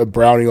a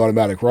Browning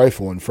automatic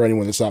rifle. And for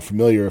anyone that's not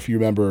familiar, if you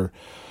remember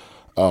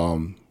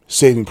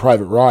Saving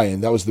Private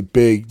Ryan, that was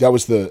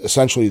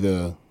essentially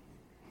the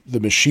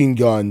machine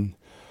gun,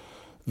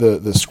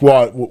 the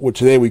squad, what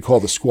today we call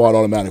the squad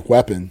automatic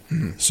weapon.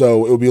 Mm-hmm.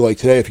 So it would be like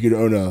today if you could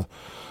own an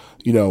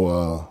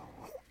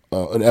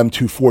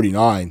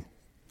M249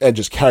 and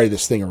just carry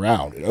this thing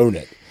around and own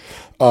it.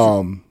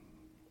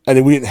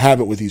 And we didn't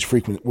have it with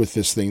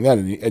this thing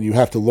then. And you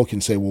have to look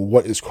and say, well,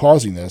 what is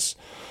causing this?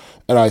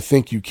 And I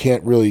think you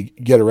can't really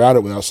get around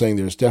it without saying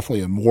there's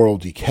definitely a moral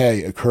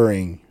decay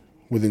occurring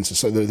within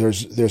society.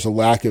 There's a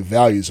lack of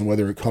values, and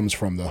whether it comes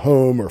from the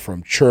home or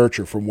from church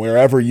or from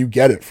wherever you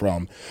get it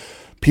from,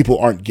 people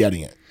aren't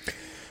getting it.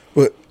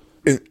 But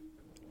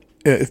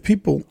if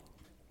people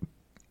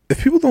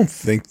don't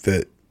think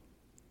that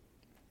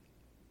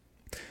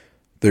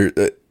they're,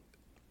 I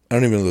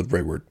don't even know the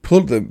right word.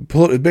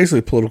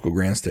 Basically political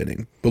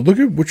grandstanding. But look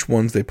at which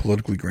ones they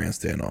politically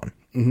grandstand on.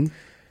 Mm-hmm.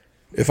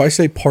 If I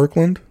say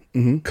Parkland,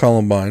 mm-hmm.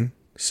 Columbine,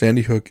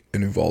 Sandy Hook,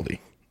 and Uvalde,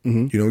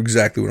 mm-hmm. you know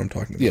exactly what I'm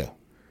talking about. Yeah.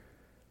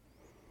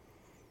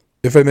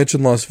 If I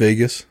mention Las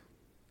Vegas,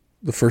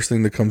 the first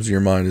thing that comes to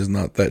your mind is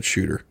not that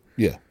shooter.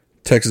 Yeah.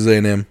 Texas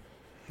A&M,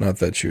 not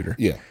that shooter.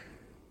 Yeah.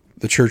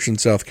 The church in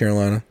South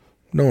Carolina,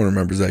 no one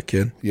remembers that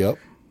kid. Yep.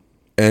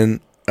 And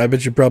I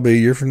bet you probably a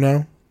year from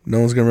now, no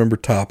one's going to remember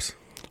Tops.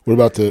 What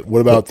about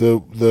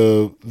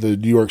the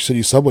New York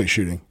City subway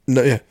shooting?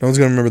 No, yeah, no one's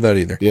gonna remember that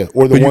either. Yeah,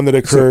 or the one that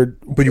occurred.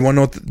 But you want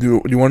to know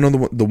what? You want to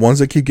know the ones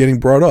that keep getting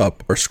brought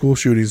up are school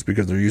shootings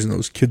because they're using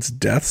those kids'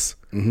 deaths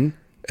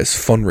as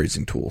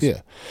fundraising tools.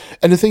 Yeah,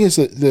 and the thing is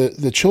that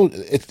the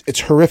children,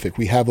 it's horrific.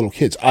 We have little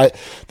kids. That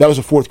was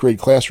a 4th grade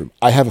classroom.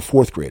 I have a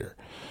 4th grader.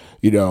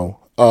 You know,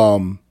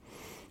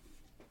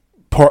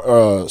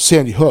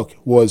 Sandy Hook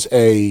was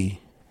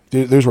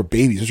those were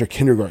babies. Those are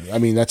kindergarten. I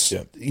mean, that's,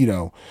 you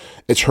know,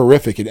 it's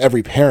horrific. And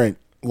every parent,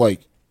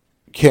 like,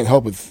 can't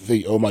help but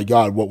think, oh, my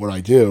God, what would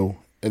I do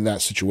in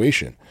that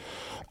situation?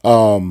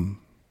 So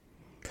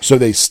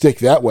they stick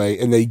that way,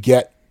 and they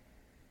get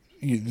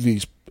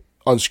these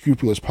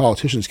unscrupulous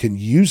politicians can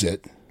use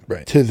it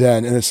to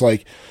then, and it's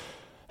like,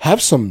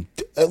 have some,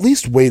 at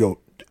least wait a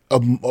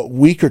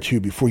week or two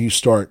before you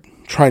start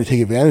trying to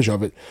take advantage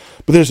of it.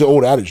 But there's the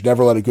old adage,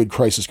 never let a good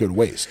crisis go to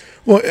waste.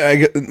 Well, I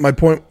get my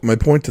point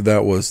to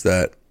that was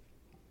that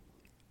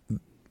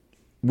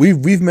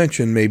we've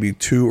mentioned maybe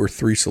 2 or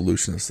 3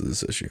 solutions to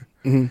this issue.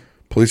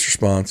 Police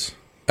response,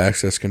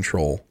 access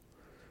control,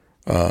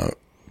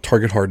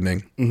 target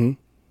hardening.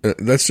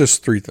 That's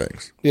just 3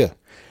 things. Yeah.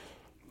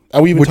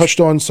 And we even touched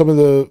on some of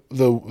the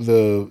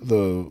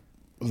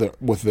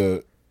with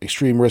the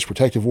extreme risk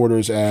protective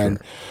orders and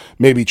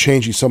maybe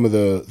changing some of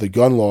the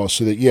gun laws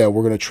so that,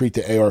 we're going to treat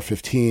the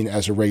AR-15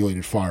 as a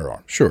regulated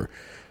firearm. Sure.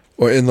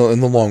 Or in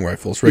the long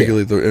rifles,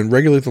 regulate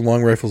the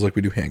long rifles like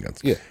we do handguns.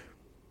 Yeah.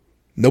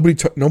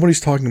 Nobody's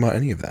talking about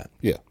any of that.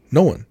 Yeah.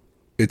 No one.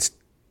 It's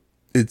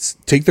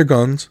take their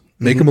guns,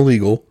 make them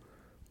illegal,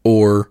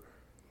 or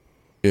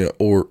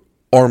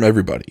arm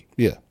everybody.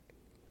 Yeah.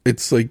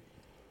 It's like,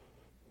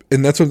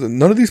 and that's what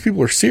none of these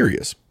people are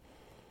serious.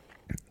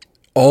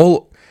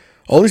 All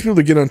these people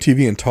that get on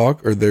TV and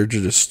talk are there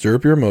to just stir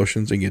up your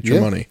emotions and get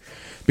your money.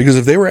 Because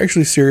if they were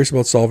actually serious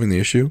about solving the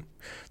issue,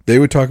 they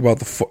would talk about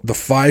the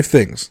 5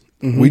 things.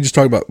 We just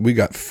talked about, we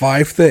got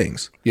 5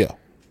 things. Yeah.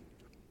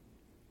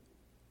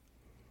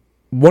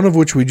 One of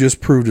which we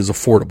just proved is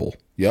affordable.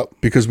 Yep.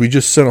 Because we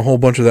just sent a whole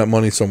bunch of that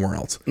money somewhere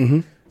else.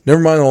 Never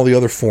mind all the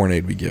other foreign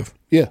aid we give.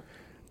 Yeah.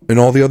 And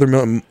all the other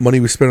money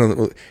we spend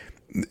on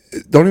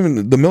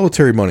the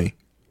military money.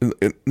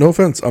 No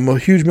offense, I'm a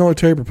huge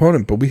military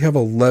proponent, but we have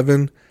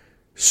 11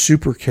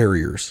 super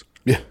carriers.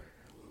 Yeah.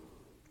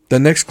 The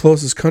next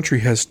closest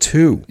country has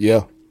 2.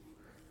 Yeah.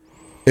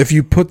 If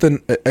you put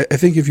I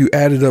think if you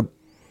added up,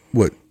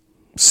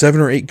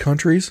 7 or 8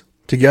 countries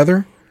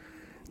together,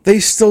 they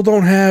still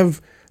don't have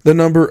the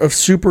number of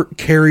super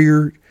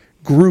carrier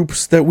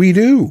groups that we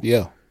do.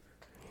 Yeah.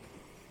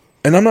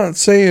 And I'm not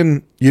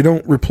saying you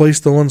don't replace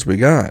the ones we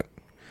got.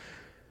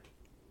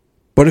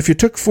 But if you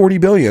took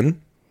 $40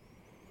 billion,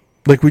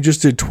 like we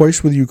just did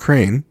twice with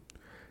Ukraine,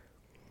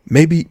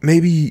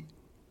 maybe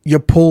you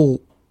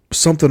pull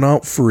something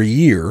out for a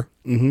year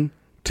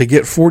to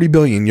get $40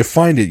 billion. You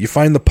find it. You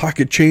find the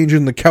pocket change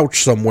in the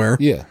couch somewhere.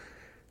 Yeah.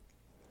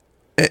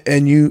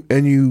 And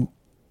you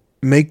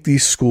make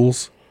these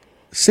schools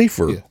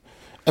safer. Yeah.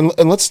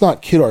 And let's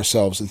not kid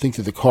ourselves and think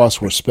that the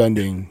cost we're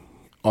spending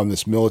on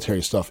this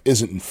military stuff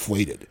isn't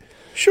inflated.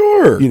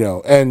 Sure. You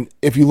know, and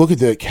if you look at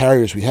the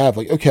carriers we have,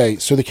 like, okay,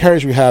 so the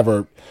carriers we have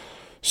are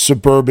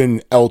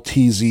suburban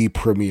LTZ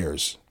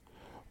Premiers.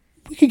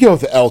 We could go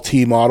with the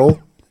LT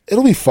model.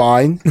 It'll be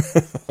fine.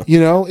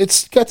 You know,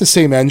 it's got the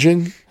same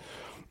engine.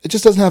 It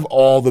just doesn't have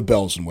all the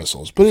bells and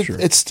whistles, but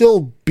it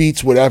still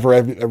beats whatever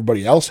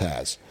everybody else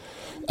has.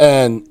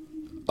 And,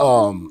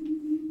 but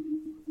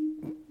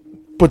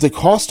the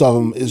cost of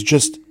them is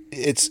just,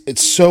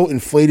 it's so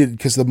inflated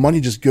because the money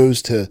just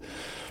goes to,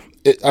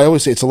 I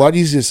always say it's a lot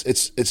easier.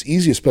 It's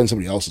easy to spend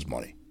somebody else's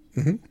money.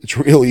 It's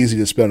real easy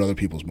to spend other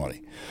people's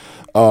money.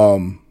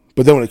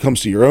 But then when it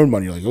comes to your own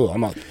money, you're like, oh,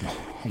 I'm not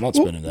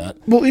spending that.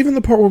 Well, even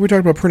the part where we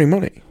talked about printing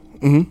money.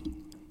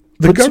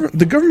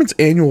 The government's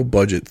annual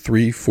budget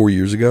 3-4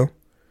 years ago,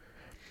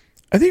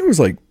 I think it was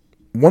like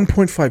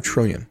 $1.5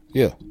 trillion.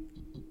 Yeah.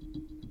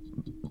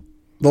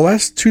 The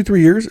last 2-3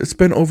 years, it's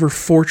been over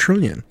 $4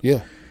 trillion.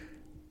 Yeah.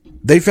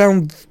 They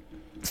found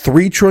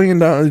 $3 trillion,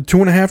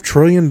 $2.5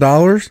 trillion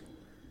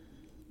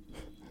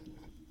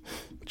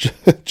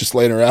just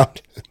laying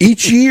around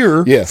each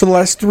year. Yeah. For the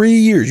last 3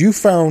 years. You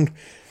found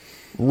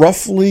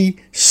roughly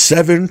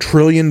 $7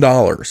 trillion.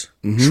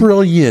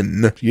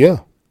 Trillion. Yeah.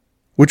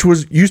 Which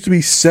used to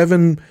be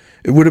 7.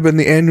 It would have been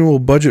the annual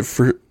budget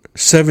for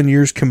 7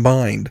 years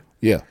combined.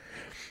 Yeah.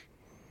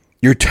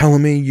 You're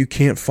telling me you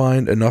can't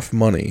find enough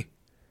money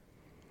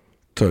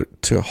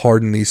to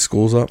harden these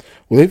schools up?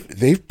 Well,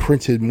 they've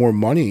printed more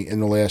money in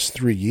the last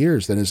 3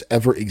 years than has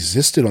ever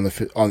existed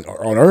on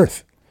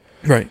Earth.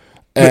 Right.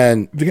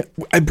 And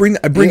I bring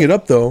it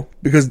up though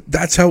because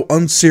that's how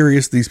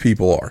unserious these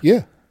people are.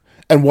 Yeah.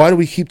 And why do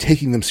we keep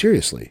taking them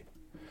seriously?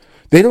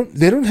 They don't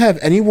have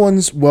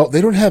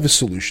they don't have a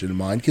solution in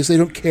mind because they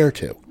don't care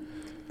to.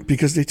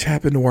 Because they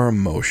tap into our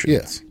emotions.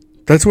 Yeah.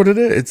 That's what it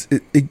is.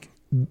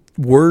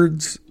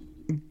 Words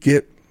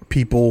get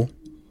people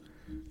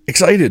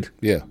excited.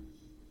 Yeah.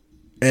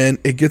 And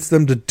it gets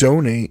them to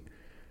donate.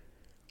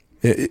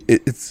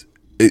 It's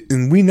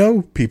And we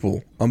know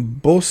people on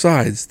both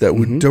sides that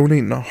would donate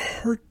in a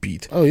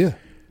heartbeat. Oh yeah,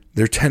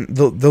 They'll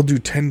do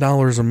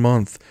 $10 a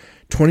month,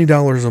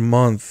 $20 a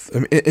month. I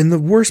mean, and the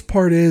worst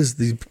part is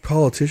these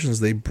politicians,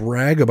 they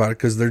brag about it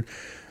because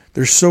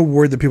they're so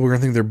worried that people are going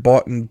to think they're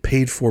bought and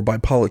paid for by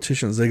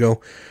politicians. They go,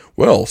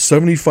 well,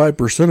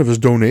 75% of his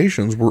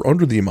donations were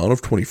under the amount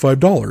of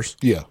 $25.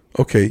 yeah.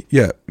 Okay,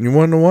 yeah. You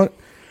want to know what?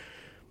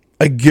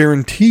 I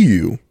guarantee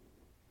you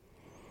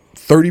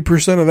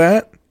 30% of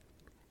that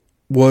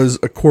was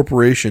a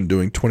corporation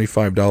doing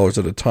 $25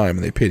 at a time,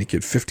 and they paid a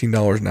kid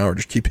 $15 an hour.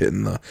 Just keep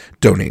hitting the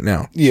donate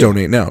now,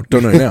 donate now,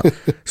 donate now.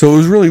 So it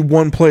was really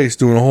one place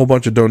doing a whole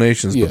bunch of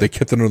donations, but they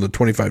kept it under the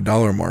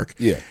 $25 mark.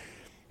 Yeah.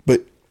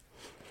 But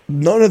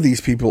none of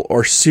these people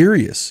are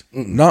serious.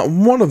 Not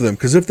one of them.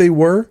 Because if they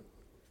were,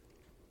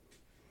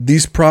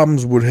 these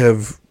problems would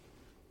have,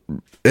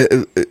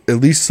 at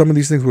least some of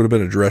these things would have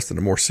been addressed in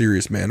a more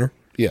serious manner.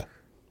 Yeah.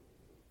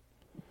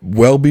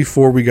 Well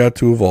before we got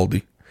to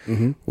Uvalde.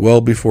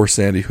 Well before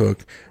Sandy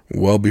Hook,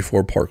 well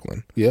before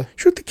Parkland. Yeah.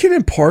 Shoot, the kid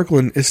in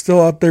Parkland is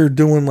still out there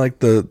doing like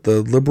the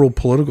liberal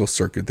political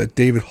circuit, that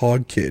David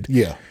Hogg kid.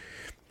 Yeah.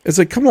 It's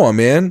like, come on,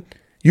 man.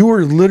 You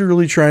were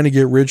literally trying to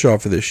get rich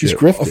off of this shit. He's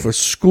grifting. Off a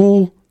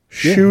school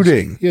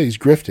shooting. He's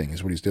grifting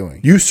is what he's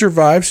doing. You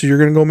survived, so you're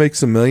going to go make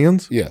some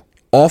millions? Yeah.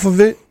 Off of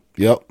it?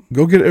 Yep.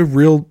 Go get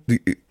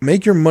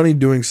make your money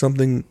doing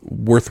something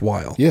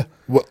worthwhile. Yeah.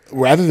 Well,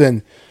 rather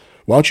than,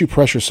 why don't you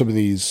pressure some of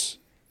these,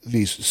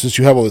 since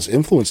you have all this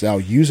influence now,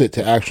 use it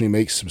to actually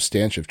make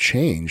substantive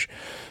change,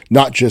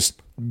 not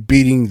just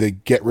beating the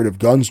get rid of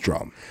guns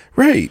drum.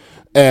 Right.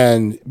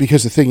 And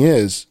because the thing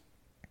is,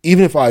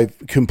 even if I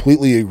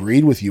completely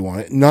agreed with you on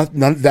it,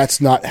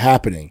 that's not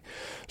happening.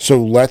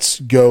 So let's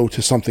go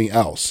to something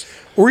else.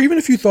 Or even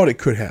if you thought it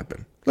could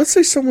happen. Let's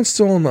say someone's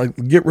still on like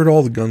get rid of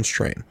all the guns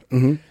train.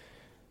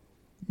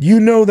 You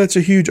know that's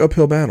a huge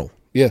uphill battle.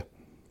 Yeah.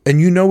 And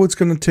you know it's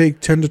going to take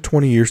 10 to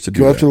 20 years to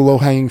do Go that. after the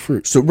low-hanging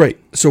fruit. So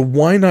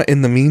why not,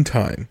 in the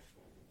meantime,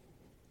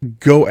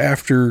 go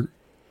after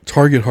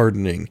target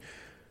hardening,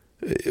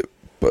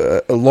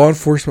 a law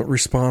enforcement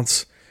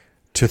response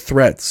to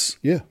threats,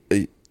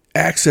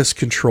 access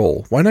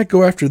control. Why not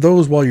go after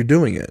those while you're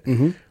doing it?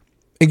 And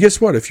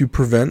guess what? If you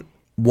prevent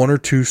 1 or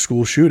 2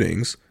 school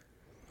shootings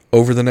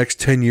over the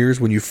next 10 years,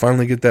 when you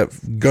finally get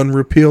that gun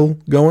repeal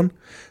going,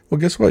 well,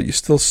 guess what? You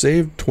still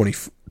saved 20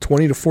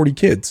 to 40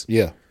 kids.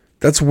 Yeah.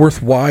 That's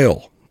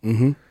worthwhile.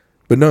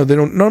 But no, they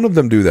don't. None of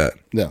them do that.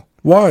 No.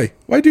 Why?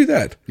 Why do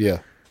that? Yeah.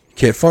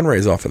 Can't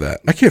fundraise off of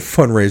that. I can't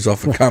fundraise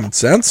off of common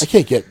sense. I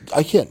can't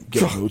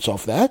get roots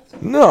off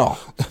that. No.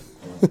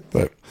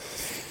 But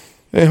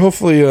hey,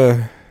 hopefully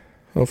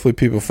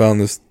people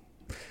found this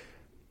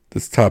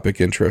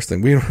topic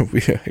interesting. We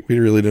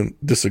really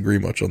didn't disagree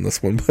much on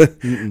this one, but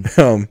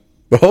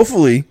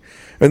hopefully,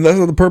 and that's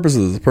what the purpose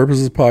is. The purpose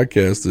of the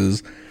podcast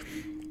is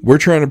we're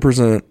trying to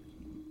present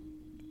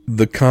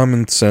the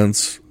common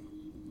sense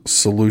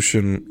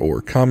solution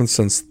or common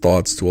sense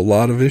thoughts to a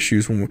lot of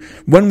issues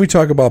when we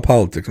talk about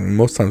politics. I mean,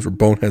 most times we're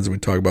boneheads and we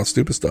talk about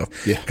stupid stuff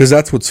because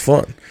that's what's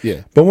fun.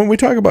 Yeah. But when we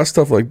talk about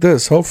stuff like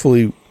this,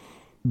 hopefully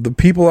the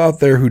people out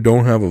there who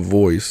don't have a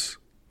voice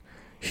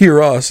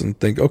hear us and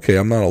think, okay,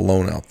 I'm not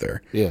alone out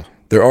there. Yeah.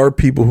 There are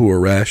people who are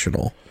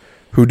rational,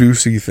 who do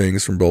see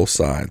things from both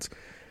sides,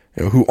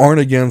 who aren't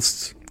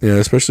against,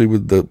 especially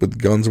with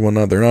guns and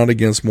whatnot, they're not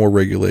against more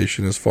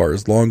regulation as far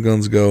as long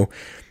guns go.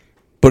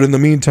 But in the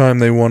meantime,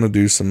 they want to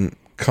do some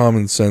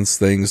common sense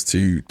things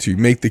to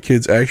make the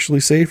kids actually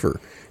safer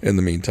in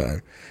the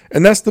meantime.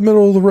 And that's the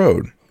middle of the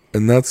road.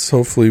 And that's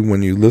hopefully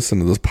when you listen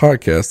to this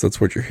podcast,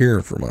 that's what you're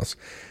hearing from us.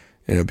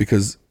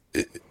 Because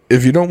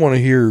if you don't want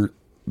to hear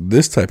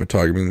this type of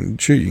talk, I mean,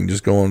 shoot, you can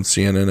just go on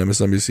CNN,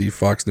 MSNBC,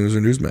 Fox News,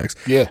 or Newsmax.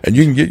 Yeah. And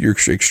you can get your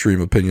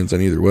extreme opinions on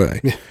either way.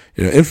 Yeah.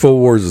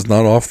 InfoWars is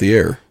not off the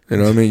air. You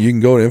can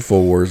go to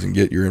InfoWars and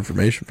get your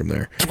information from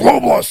there. It's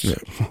globalists.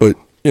 Yeah. But,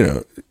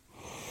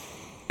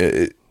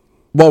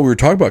 while we were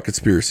talking about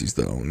conspiracies,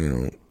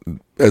 though,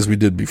 as we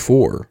did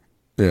before,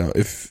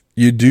 if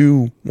you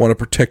do want to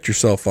protect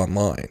yourself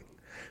online,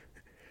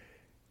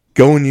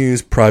 go and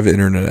use private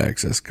internet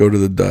access. Go to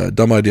the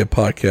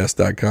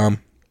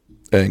dumbideapodcast.com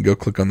and go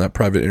click on that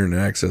private internet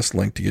access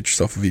link to get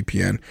yourself a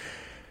VPN.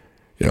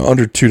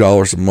 Under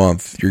 $2 a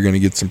month, you're going to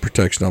get some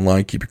protection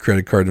online. Keep your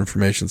credit card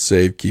information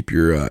safe. Keep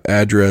your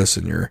address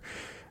and your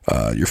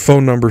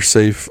phone number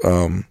safe.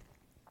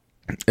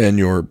 And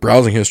your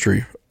browsing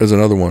history is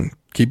another one.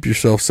 Keep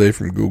yourself safe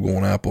from Google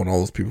and Apple and all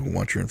those people who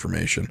want your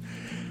information.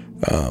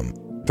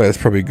 That's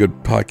probably a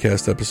good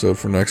podcast episode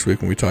for next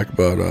week when we talk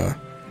about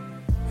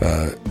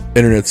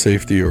internet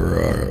safety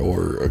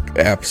or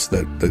apps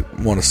that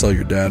want to sell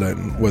your data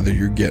and whether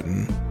you're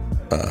getting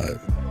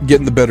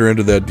the better end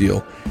of that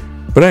deal.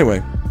 But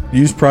anyway,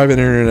 use private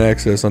internet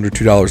access under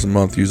 $2 a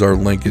month. Use our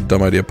link at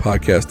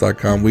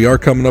dumbideapodcast.com. We are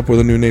coming up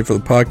with a new name for the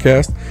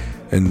podcast,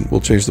 and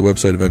we'll change the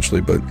website eventually.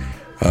 But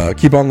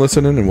keep on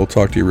listening, and we'll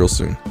talk to you real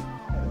soon.